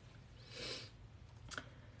 guys.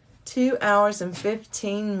 2 hours and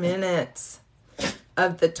 15 minutes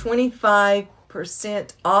of the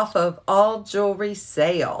 25% off of all jewelry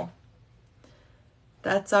sale.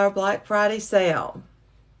 That's our Black Friday sale.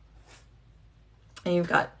 And you've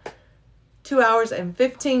got 2 hours and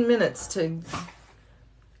 15 minutes to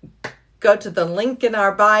go to the link in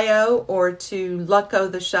our bio or to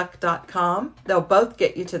luckotheshuck.com. They'll both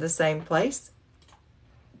get you to the same place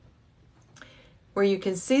where you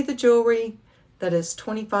can see the jewelry that is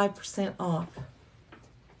 25% off.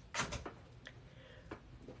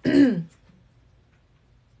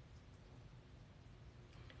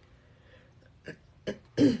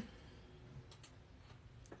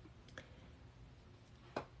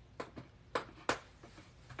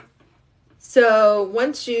 So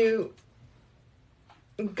once you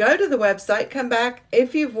go to the website, come back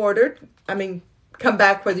if you've ordered. Come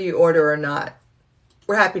back whether you order or not.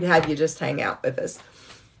 We're happy to have you just hang out with us.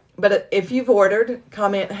 But if you've ordered,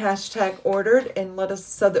 comment #ordered and let us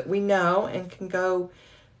so that we know and can go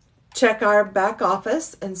check our back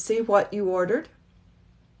office and see what you ordered.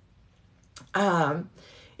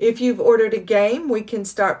 If you've ordered a game, we can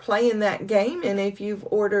start playing that game. And if you've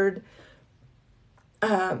ordered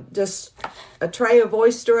just a tray of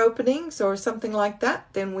oyster openings or something like that,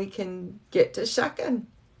 then we can get to shucking.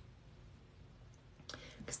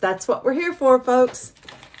 Because that's what we're here for, folks.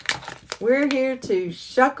 We're here to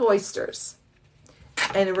shuck oysters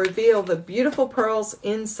and reveal the beautiful pearls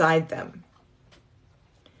inside them.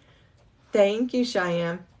 Thank you,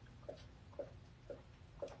 Cheyenne.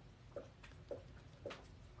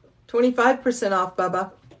 25% off,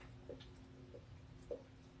 Bubba.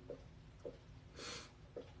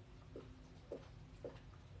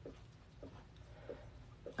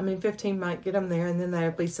 I mean, 15 might get them there, and then they'll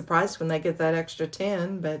be surprised when they get that extra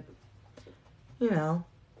 10, but, you know.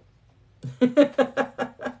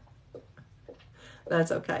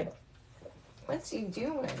 That's okay. What's he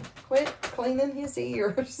doing? Quit cleaning his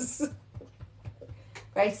ears.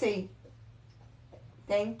 Gracie,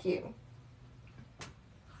 thank you.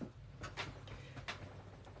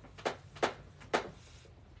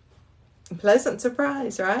 Pleasant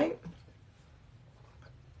surprise, right?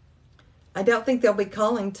 I don't think they'll be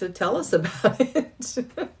calling to tell us about it.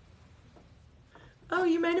 Oh,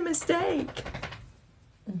 you made a mistake.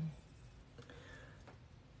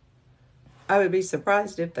 I would be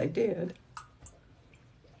surprised if they did.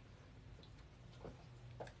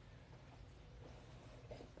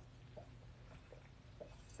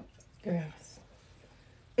 Gross.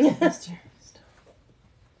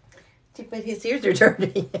 But his ears are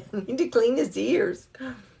dirty. I need to clean his ears.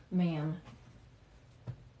 Ma'am.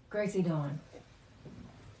 Gracie Dawn.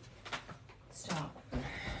 Stop.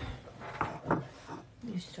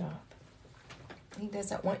 You stop. He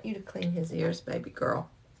doesn't want you to clean his ears, baby girl.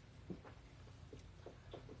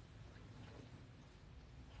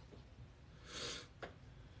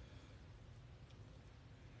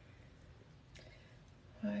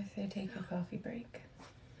 I say take a coffee break.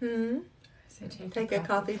 I say take a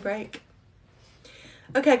coffee break.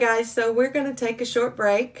 Okay, guys, so we're going to take a short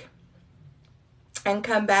break and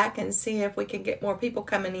come back and see if we can get more people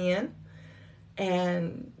coming in.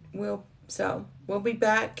 And we'll be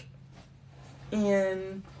back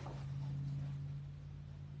in...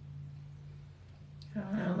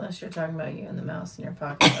 Unless you're talking about you and the mouse in your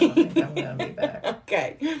pocket, I don't think I'm going to be back.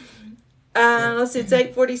 Okay. Let's see, it's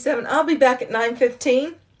 8:47. I'll be back at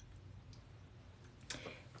 9:15.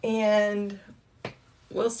 And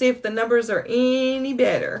we'll see if the numbers are any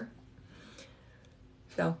better.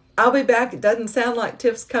 So, I'll be back. It doesn't sound like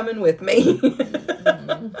Tiff's coming with me.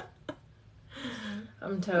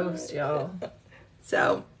 I'm toast, y'all.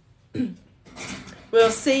 So, we'll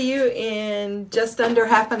see you in just under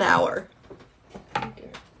half an hour.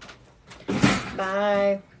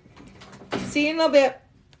 Bye. See you in a little bit.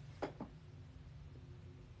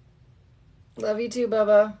 Love you too,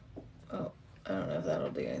 Bubba. Oh, I don't know if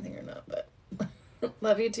that'll do anything or not, but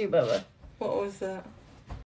love you too, Bubba. What was that?